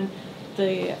 but then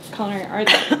the culinary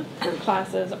arts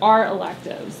classes are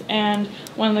electives, and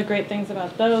one of the great things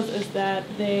about those is that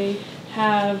they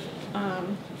have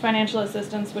financial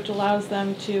assistance, which allows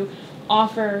them to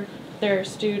offer their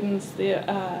students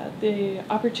the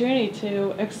opportunity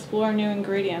to explore new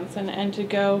ingredients and to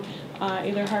go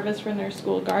either harvest from their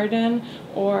school garden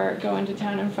or go into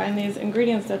town and find these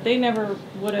ingredients that they never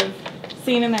would have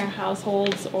seen in their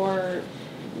households or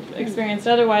experienced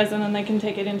otherwise, and then they can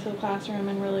take it into the classroom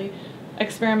and really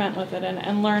experiment with it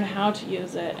and learn how to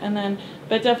use it. And then,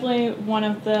 but definitely one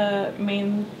of the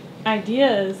main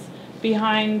ideas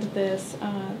behind this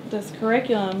this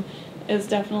curriculum is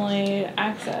definitely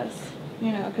access.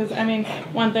 You know, because I mean,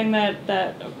 one thing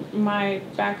that my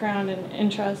background and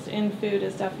interest in food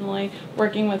is definitely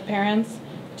working with parents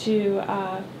to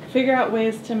figure out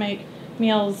ways to make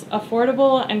meals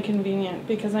affordable and convenient.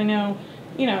 Because I know,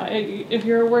 you know, if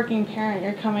you're a working parent,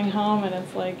 you're coming home and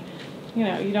it's like, you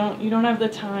know, you don't have the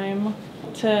time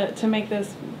to make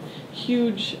this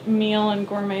huge meal and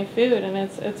gourmet food, and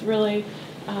it's really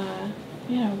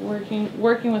you know,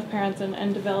 working with parents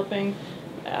and developing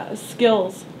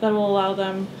skills that will allow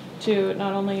them to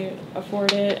not only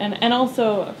afford it and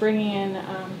also bringing in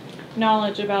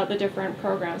knowledge about the different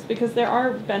programs, because there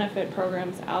are benefit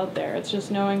programs out there. It's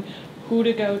just knowing who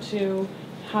to go to,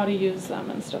 how to use them,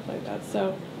 and stuff like that.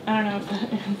 So I don't know if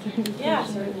that answers your Yeah,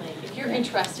 question. certainly. If you're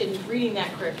interested in reading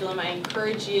that curriculum, I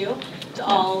encourage you to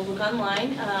all look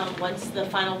online once the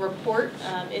final report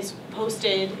is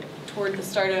posted toward the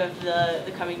start of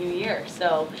the coming new year.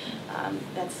 So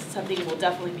that's something we'll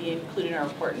definitely be including in our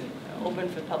report and open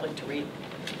for the public to read.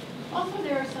 Also,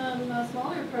 there are some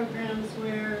smaller programs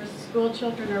where school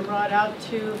children are brought out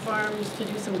to farms to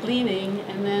do some gleaning,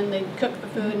 and then they cook the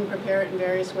food and prepare it in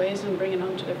various ways and bring it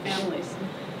home to their families.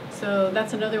 So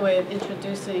that's another way of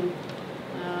introducing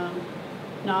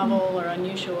novel or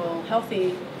unusual,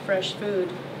 healthy, fresh food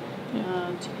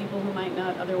to people who might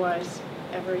not otherwise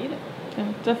ever eat it.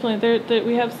 Yeah, definitely.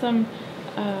 We have some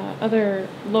other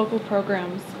local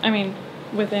programs. I mean,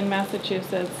 within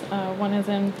Massachusetts, one is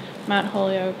in Mount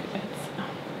Holyoke. It's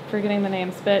forgetting the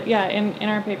names, but yeah, in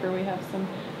our paper we have some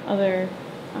other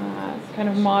kind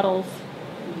of models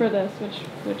for this,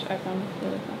 which I found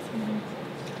really fascinating.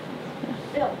 Yeah.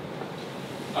 Bill.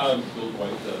 I'm Bill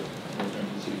White, the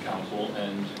Northampton City Council,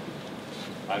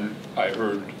 and I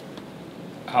heard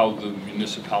how the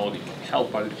municipality can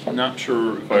help. I'm not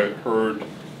sure if I heard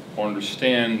or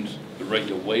understand the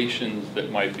regulations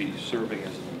that might be serving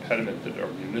as an impediment that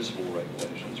are municipal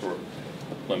regulations or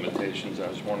limitations. I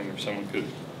was wondering if someone could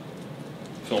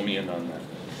fill me in on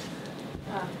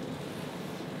that.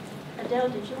 Adele,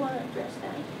 did you want to address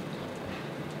that?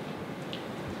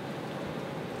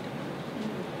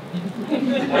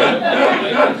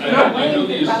 I know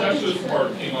the assessors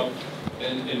part came up,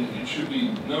 and it should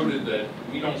be noted that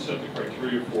we don't set the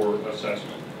criteria for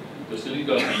assessment. The city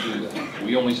doesn't do that.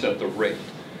 We only set the rate.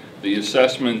 The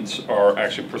assessments are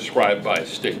actually prescribed by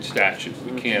state statute.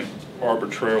 We can't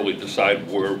arbitrarily decide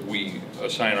where we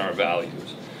assign our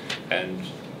values. And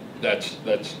that's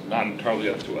not entirely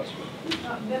up to us.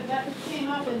 That came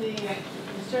up in the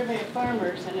survey of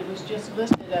farmers, and it was just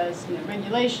listed as, you know,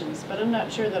 regulations, but I'm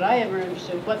not sure that I ever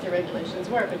understood what the regulations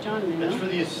were, but John, you As know? for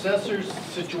the assessor's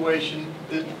situation,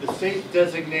 the state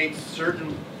designates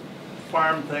certain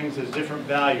farm things as different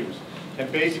values. And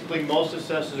basically, most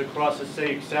assessors across the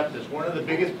state accept this. One of the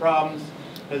biggest problems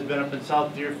has been up in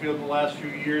South Deerfield in the last few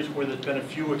years, where there's been a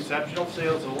few exceptional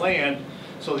sales of land.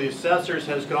 So the assessors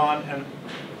has gone and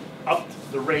upped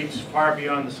the rates far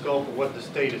beyond the scope of what the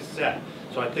state has set.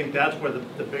 So I think that's where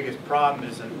the biggest problem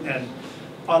is, and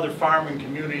other farming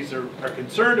communities are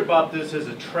concerned about this as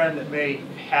a trend that may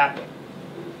happen.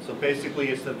 So basically,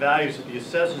 it's the values that the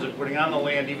assessors are putting on the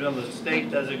land, even though the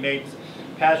state designates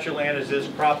pasture land is this,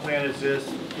 crop land is this,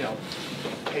 you know,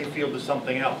 hayfield is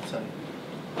something else. And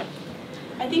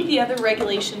I think the other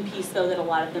regulation piece, though, that a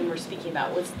lot of them were speaking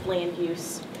about was land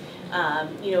use,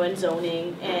 you know, and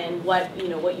zoning, and what, you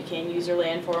know, what you can use your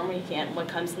land for and what you can't, what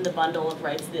comes in the bundle of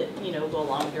rights that, you know, go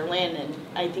along with your land. And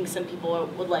I think some people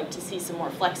would like to see some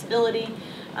more flexibility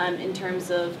in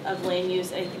terms of land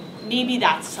use. I think maybe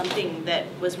that's something that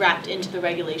was wrapped into the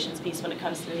regulations piece when it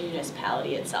comes to the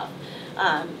municipality itself.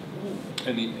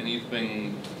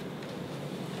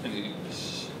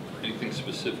 Anything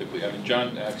specifically? I mean,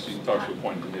 John actually talked to a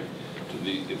point to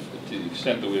the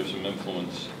extent that we have some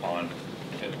influence on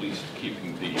at least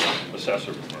keeping the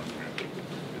assessor.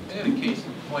 I had a case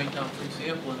in point now, for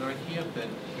example, in Northampton,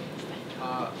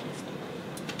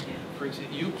 for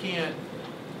example, you can't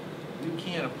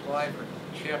apply for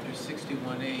Chapter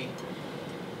 61A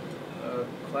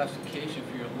classification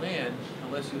for your land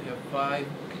unless you have 5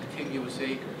 contiguous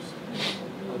acres.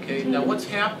 Okay, now what's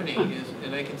happening is,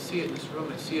 and I can see it in this room,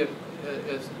 and see it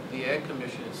as the Ag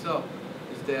Commission itself,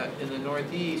 is that in the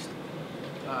Northeast,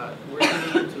 we're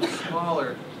getting into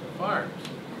smaller farms.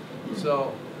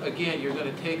 So again, you're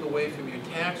going to take away from your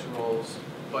tax rolls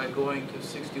by going to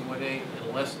 61A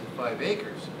in less than 5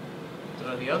 acres. But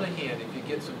on the other hand, if you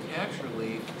get some tax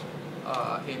relief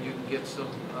and you can get some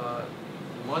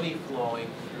money flowing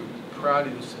through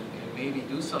produce and maybe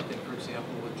do something, for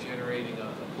example, with generating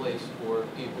a place for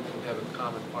people to have a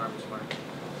common farmers market,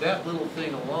 that little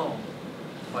thing alone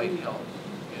might help.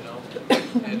 You know?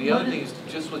 And the other thing is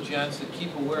just what John said,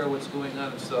 keep aware of what's going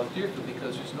on in South Deerfield,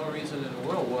 because there's no reason in the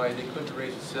world why they couldn't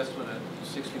raise assessment on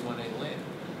 61A land.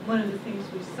 One of the things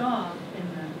we saw in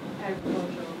the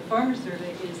agricultural farmer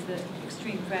survey is the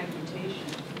extreme fragmentation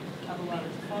of a lot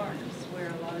of the farms, where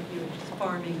a lot of you are just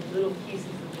farming little pieces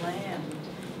of land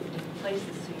in different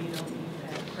places, so you don't meet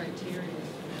that criteria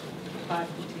for 5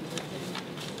 particular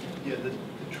things. yeah, the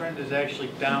trend is actually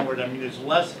downward. I mean, there's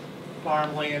less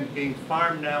farmland being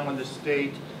farmed now in the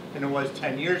state than there was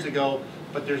 10 years ago,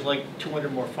 but there's like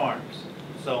 200 more farms.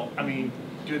 So, I mean,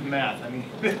 do the math. I mean,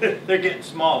 they're getting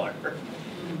smaller.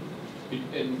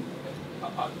 And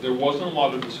there wasn't a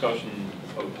lot of discussion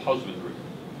of husbandry.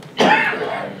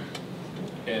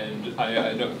 And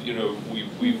I know, you know,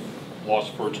 we've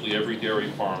lost virtually every dairy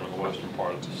farm in the western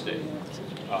part of the state.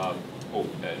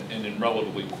 And in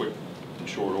relatively quick and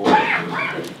short order.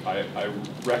 I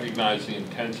recognize the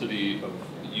intensity of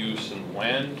use in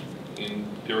land in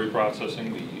dairy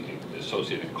processing, the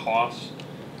associated costs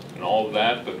and all of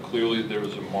that, but clearly there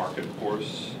is a market, of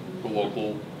course, for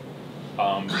local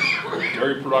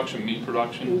dairy production, meat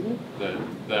production,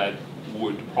 that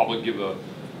would probably give a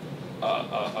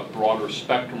broader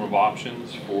spectrum of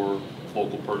options for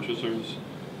local purchasers.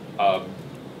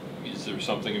 Is there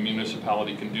something a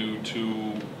municipality can do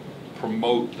to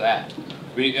promote that?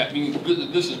 I mean,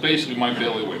 this is basically my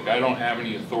bailiwick. I don't have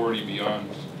any authority beyond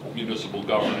municipal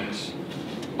governance,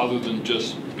 other than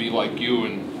just be like you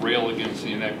and rail against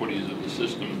the inequities of the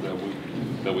system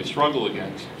that we struggle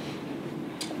against.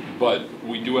 But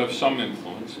we do have some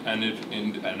influence, and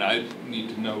I need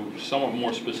to know somewhat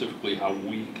more specifically how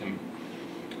we can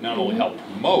not only help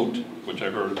promote, which I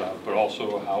heard about, but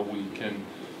also how we can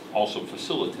also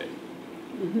facilitate.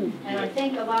 And I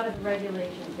think a lot of the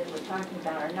regulations that we're talking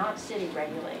about are not city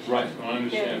regulations. Right, I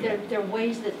understand. They're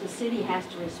ways that the city has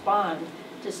to respond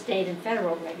to state and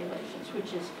federal regulations,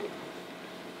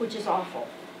 which is awful.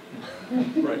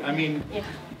 Right, I mean, Yeah.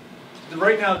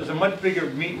 right now there's a much bigger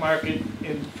meat market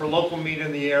for local meat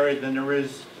in the area than there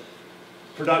is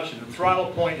production. The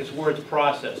throttle point is where it's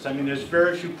processed. I mean, there's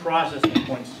very few processing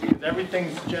points, because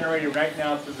everything's generated right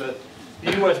now through the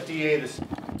USDA,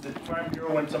 the Farm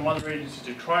Bureau, and some other agencies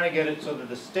are trying to get it so that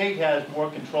the state has more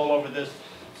control over this,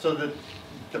 so that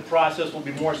the process will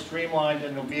be more streamlined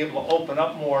and they'll be able to open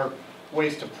up more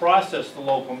ways to process the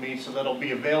local meat so that it'll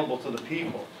be available to the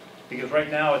people. Because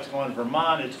right now it's going to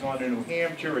Vermont, it's going to New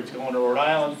Hampshire, it's going to Rhode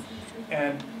Island.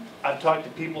 And I've talked to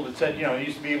people that said, you know, you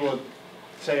used to be able to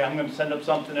say, I'm going to send up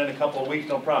something in a couple of weeks,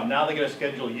 no problem. Now they got to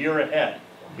schedule a year ahead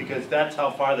because that's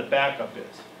how far the backup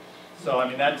is. So, I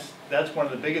mean, that's one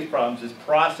of the biggest problems is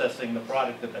processing the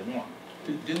product that they want.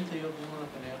 Didn't they open one up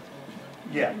in Athol?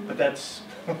 Yeah, but that's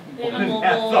They have a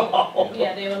mobile,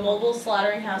 yeah, they have a mobile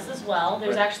slaughtering house as well.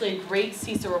 There's Right. actually a great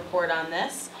CISA report on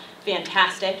this,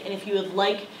 fantastic. And if you would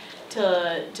like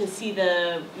to see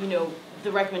the, you know,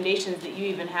 the recommendations that you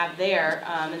even have there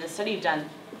in the study you've done,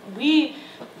 we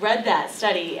read that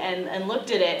study and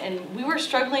looked at it, and we were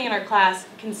struggling in our class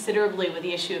considerably with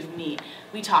the issue of meat.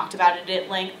 We talked about it at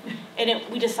length, and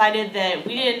we decided that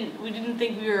we didn't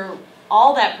think we were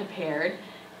all that prepared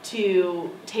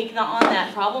to take on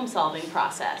that problem-solving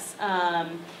process.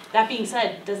 That being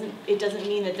said, it doesn't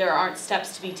mean that there aren't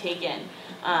steps to be taken.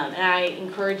 And I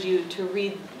encourage you to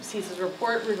read CISA's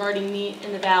report regarding meat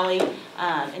in the valley,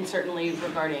 and certainly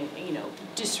regarding, you know,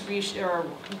 distribution or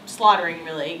slaughtering,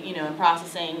 really, you know, and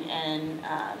processing and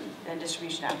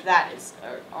distribution after that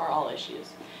are all issues.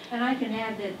 And I can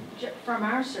add that from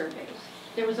our surveys,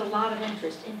 there was a lot of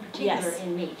interest, in particular Yes.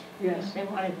 in meat. Yes. They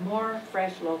wanted more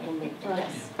fresh local meat.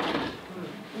 Yes.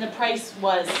 And the price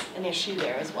was an issue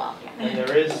there as well. And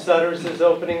there is Sutter's is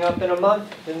opening up in a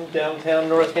month in downtown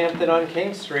Northampton on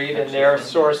King Street, and they're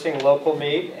sourcing local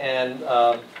meat, and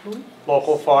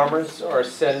local farmers are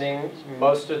sending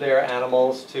most of their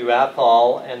animals to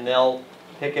Athol, and they'll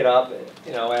pick it up,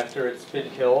 you know, after it's been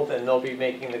killed, and they'll be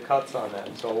making the cuts on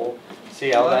that. So we'll see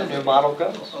how that new model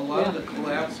goes. A lot of the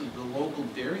collapse of the local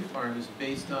dairy farm is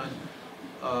based on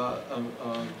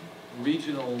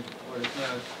regional, or if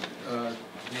not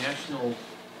national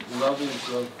levels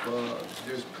of,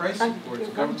 there's price supports,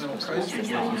 governmental price supports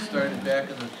that started back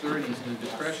in the 30s in the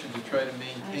Depression to try to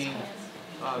maintain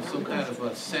some kind of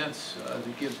a sense to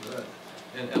give,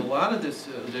 and a lot of this,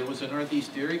 there was a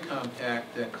Northeast Dairy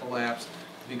Compact that collapsed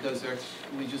because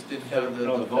we just didn't have the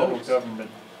No, the federal votes. government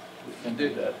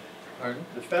did that. Pardon?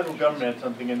 The federal government had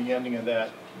something in the ending of that.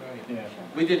 Right. Yeah.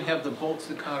 We didn't have the votes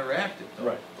to counteract it, though.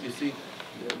 Right. You see,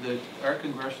 our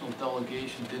congressional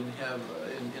delegation didn't have,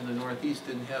 in the Northeast,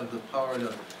 didn't have the power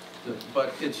to,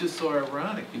 but it's just so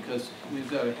ironic because we've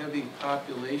got a heavy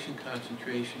population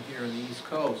concentration here on the East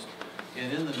Coast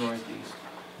and in the Northeast.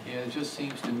 And it just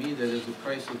seems to me that as the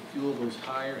price of fuel goes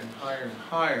higher and higher and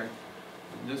higher,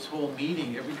 this whole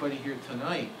meeting, everybody here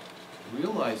tonight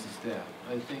realizes that.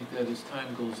 I think that as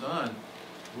time goes on,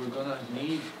 we're gonna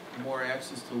need more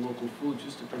access to local food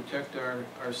just to protect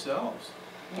ourselves.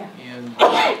 Yeah.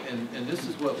 And this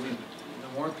is what the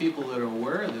more people that are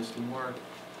aware of this, the more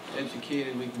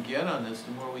educated we can get on this,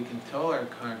 the more we can tell our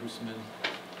congressmen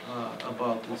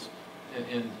about this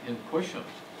and push them.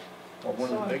 Well,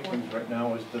 one of the big things right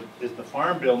now is the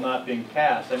farm bill not being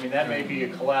passed. I mean, that may be a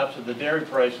collapse of the dairy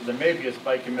price, or there may be a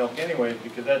spike in milk anyways,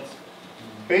 because that's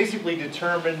basically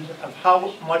determined of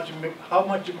how much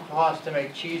it costs to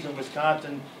make cheese in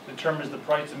Wisconsin determines the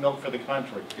price of milk for the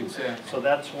country. Exactly. So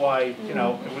that's why, you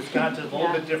know, in Wisconsin it's a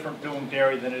little bit different doing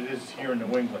dairy than it is here in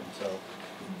New England, so.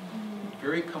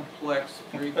 Very complex,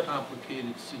 very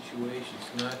complicated situations,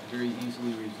 not very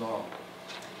easily resolved.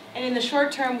 And in the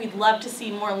short term, we'd love to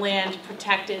see more land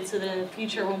protected so that in the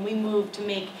future, when we move to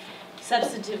make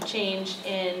substantive change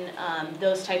in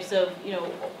those types of, you know,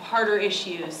 harder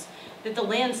issues, that the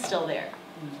land's still there.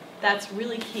 That's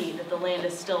really key, that the land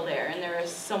is still there and there is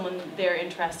someone there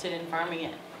interested in farming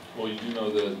it. Well, you do know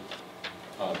that,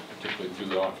 particularly through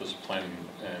the Office of Planning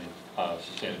and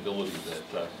Sustainability,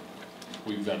 that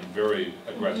we've done a very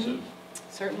aggressive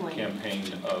Certainly.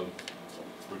 campaign of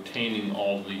retaining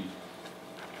all the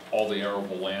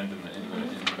arable land in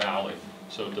the valley,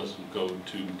 so it doesn't go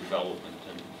to development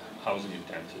and housing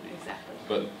intensity. Exactly.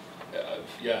 But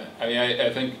yeah, I mean,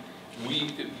 I think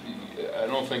I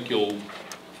don't think you'll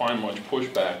find much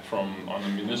pushback on the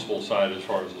municipal side as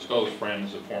far as this goes. Fran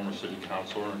is a former city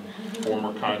councilor and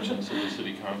former conscience of the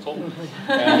city council,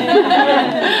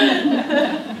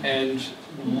 and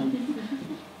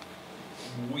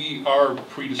we are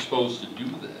predisposed to do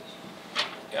this.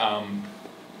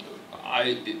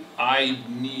 I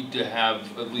need to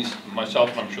have, at least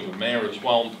myself, and I'm sure the mayor as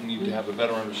well, need to have a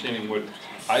better understanding what,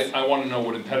 I want to know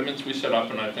what impediments we set up,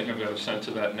 and I think I've got a sense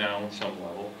of that now on some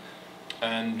level.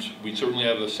 And we certainly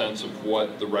have a sense of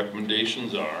what the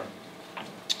recommendations are.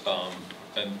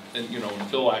 And you know, and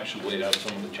Phil actually laid out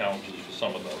some of the challenges for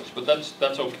some of those. But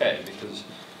that's okay, because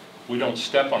we don't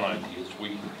step on ideas,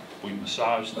 we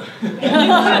massage them. I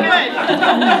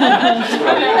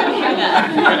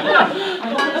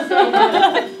want to say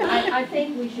that I I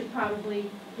think we should probably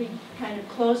kind of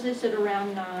close this at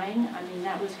around 9. I mean,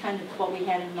 that was kind of what we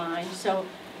had in mind. So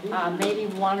maybe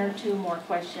 1 or 2 more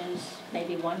questions,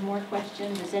 maybe 1 more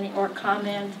question. Does any, or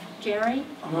comment? Jerry?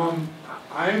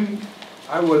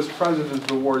 I was president of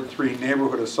the Ward 3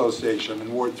 Neighborhood Association,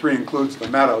 and Ward 3 includes the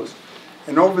Meadows.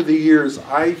 And over the years,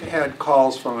 I've had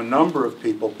calls from a number of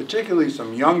people, particularly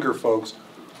some younger folks,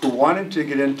 who wanted to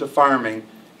get into farming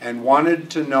and wanted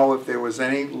to know if there was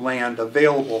any land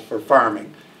available for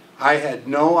farming. I had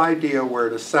no idea where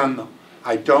to send them.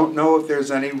 I don't know if there's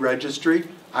any registry.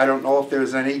 I don't know if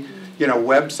there's any,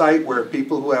 website where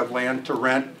people who have land to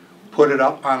rent put it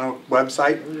up on a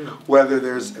website. Whether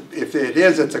there's, if it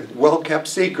is, it's a well-kept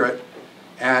secret,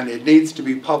 and it needs to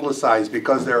be publicized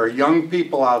because there are young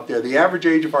people out there. The average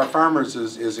age of our farmers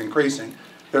is increasing.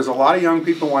 There's a lot of young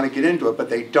people who want to get into it, but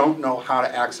they don't know how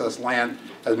to access land,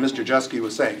 as Mr. Jeske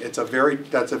was saying. That's a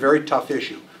very tough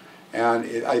issue.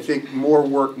 And I think more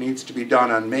work needs to be done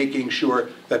on making sure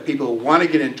that people who want to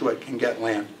get into it can get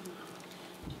land.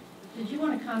 Did you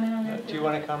want to comment on that? Do you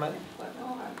want to comment?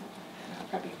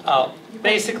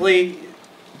 Basically,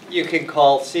 you can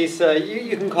call CISA,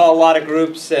 you can call a lot of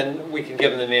groups and we can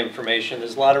give them the information.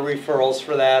 There's a lot of referrals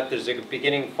for that. There's a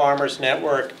beginning farmers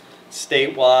network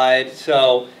statewide.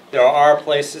 So there are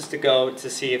places to go to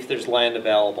see if there's land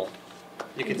available.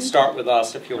 You can start with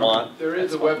us if you want. There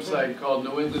is a website called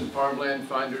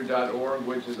NewEnglandFarmlandFinder.org,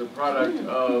 which is a product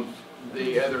of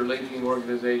the other linking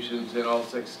organizations in all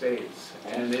 6 states.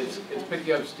 And it's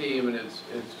picking up steam, and it's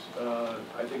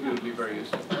I think it would be very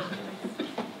useful.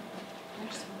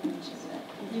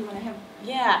 You want to have?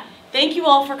 Yeah, thank you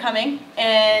all for coming,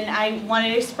 and I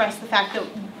wanted to express the fact that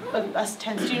us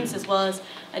 10 students, as well as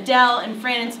Adele and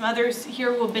Fran and some others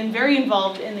here who have been very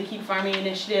involved in the Keep Farming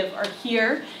Initiative, are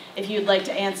here. If you'd like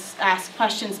to ask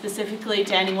questions specifically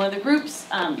to any one of the groups,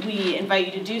 we invite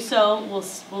you to do so.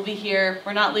 We'll be here.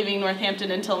 We're not leaving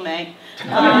Northampton until May. We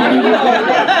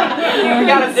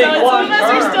gotta take so some of us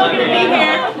are still going to be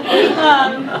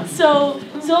here.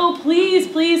 So please,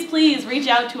 please, please reach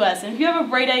out to us. And if you have a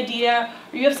bright idea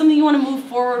or you have something you want to move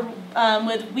forward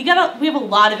with, we have a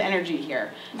lot of energy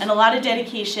here and a lot of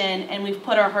dedication, and we've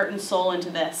put our heart and soul into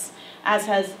this, as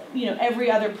has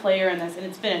every other player in this, and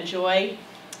it's been a joy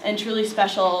and truly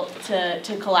special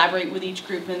to collaborate with each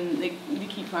group in the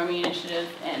Keep Farming Initiative,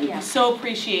 and we so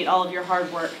appreciate all of your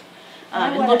hard work,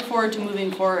 and look forward to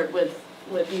moving forward with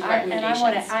these recommendations.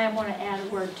 And I want to add a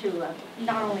word too,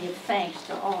 not only of thanks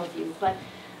to all of you, but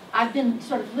I've been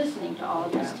sort of listening to all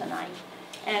of this tonight,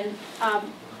 and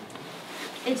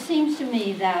it seems to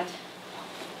me that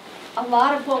a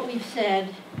lot of what we've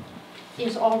said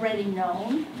is already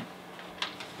known.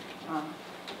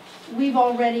 We've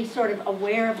already sort of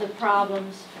aware of the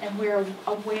problems, and we're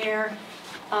aware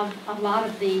of a lot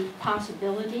of the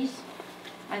possibilities.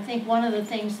 I think one of the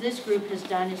things this group has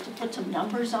done is to put some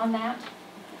numbers on that,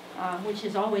 which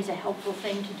is always a helpful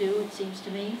thing to do, it seems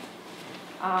to me.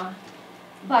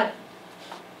 But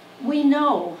we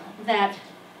know that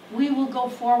we will go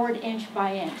forward inch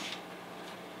by inch,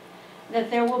 that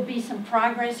there will be some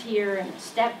progress here and a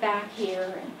step back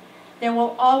here, and there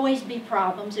will always be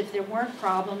problems. If there weren't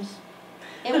problems,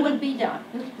 it would be done.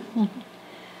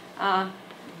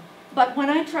 But when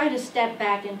I try to step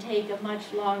back and take a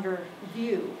much longer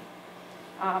view,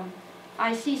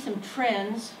 I see some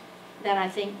trends that I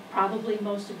think probably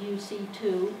most of you see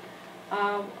too.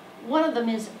 One of them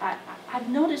is I've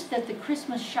noticed that the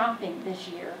Christmas shopping this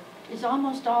year is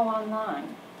almost all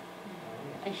online.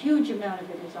 A huge amount of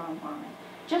it is online.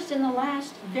 Just in the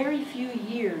last very few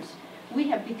years, we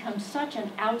have become such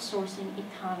an outsourcing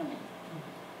economy,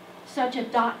 such a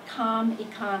 .com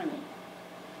economy.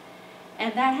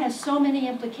 And that has so many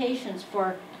implications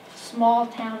for small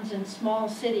towns and small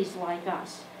cities like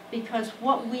us, because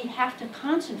what we have to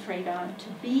concentrate on to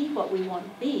be what we want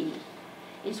to be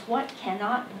is what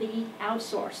cannot be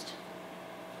outsourced.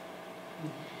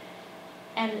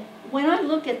 And when I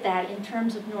look at that in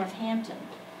terms of Northampton,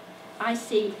 I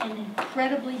see an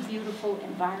incredibly beautiful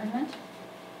environment.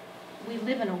 We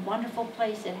live in a wonderful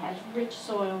place. It has rich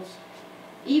soils.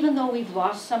 Even though we've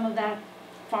lost some of that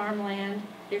farmland,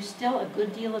 there's still a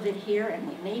good deal of it here, and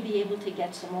we may be able to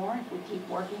get some more if we keep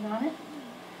working on it.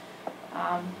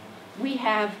 We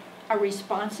have a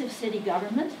responsive city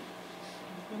government.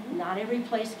 Not every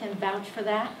place can vouch for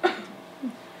that.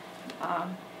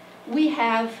 We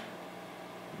have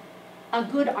a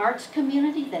good arts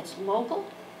community that's local,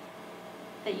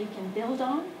 that you can build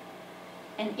on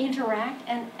and interact,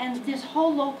 and this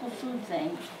whole local food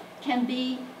thing can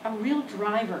be a real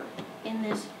driver in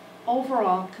this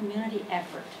overall community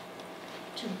effort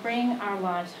to bring our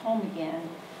lives home again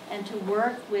and to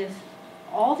work with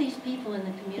all these people in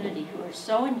the community who are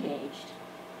so engaged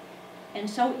and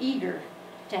so eager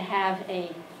to have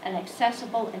an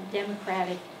accessible and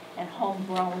democratic and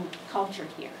homegrown culture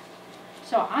here.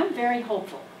 So I'm very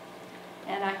hopeful,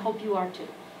 and I hope you are too.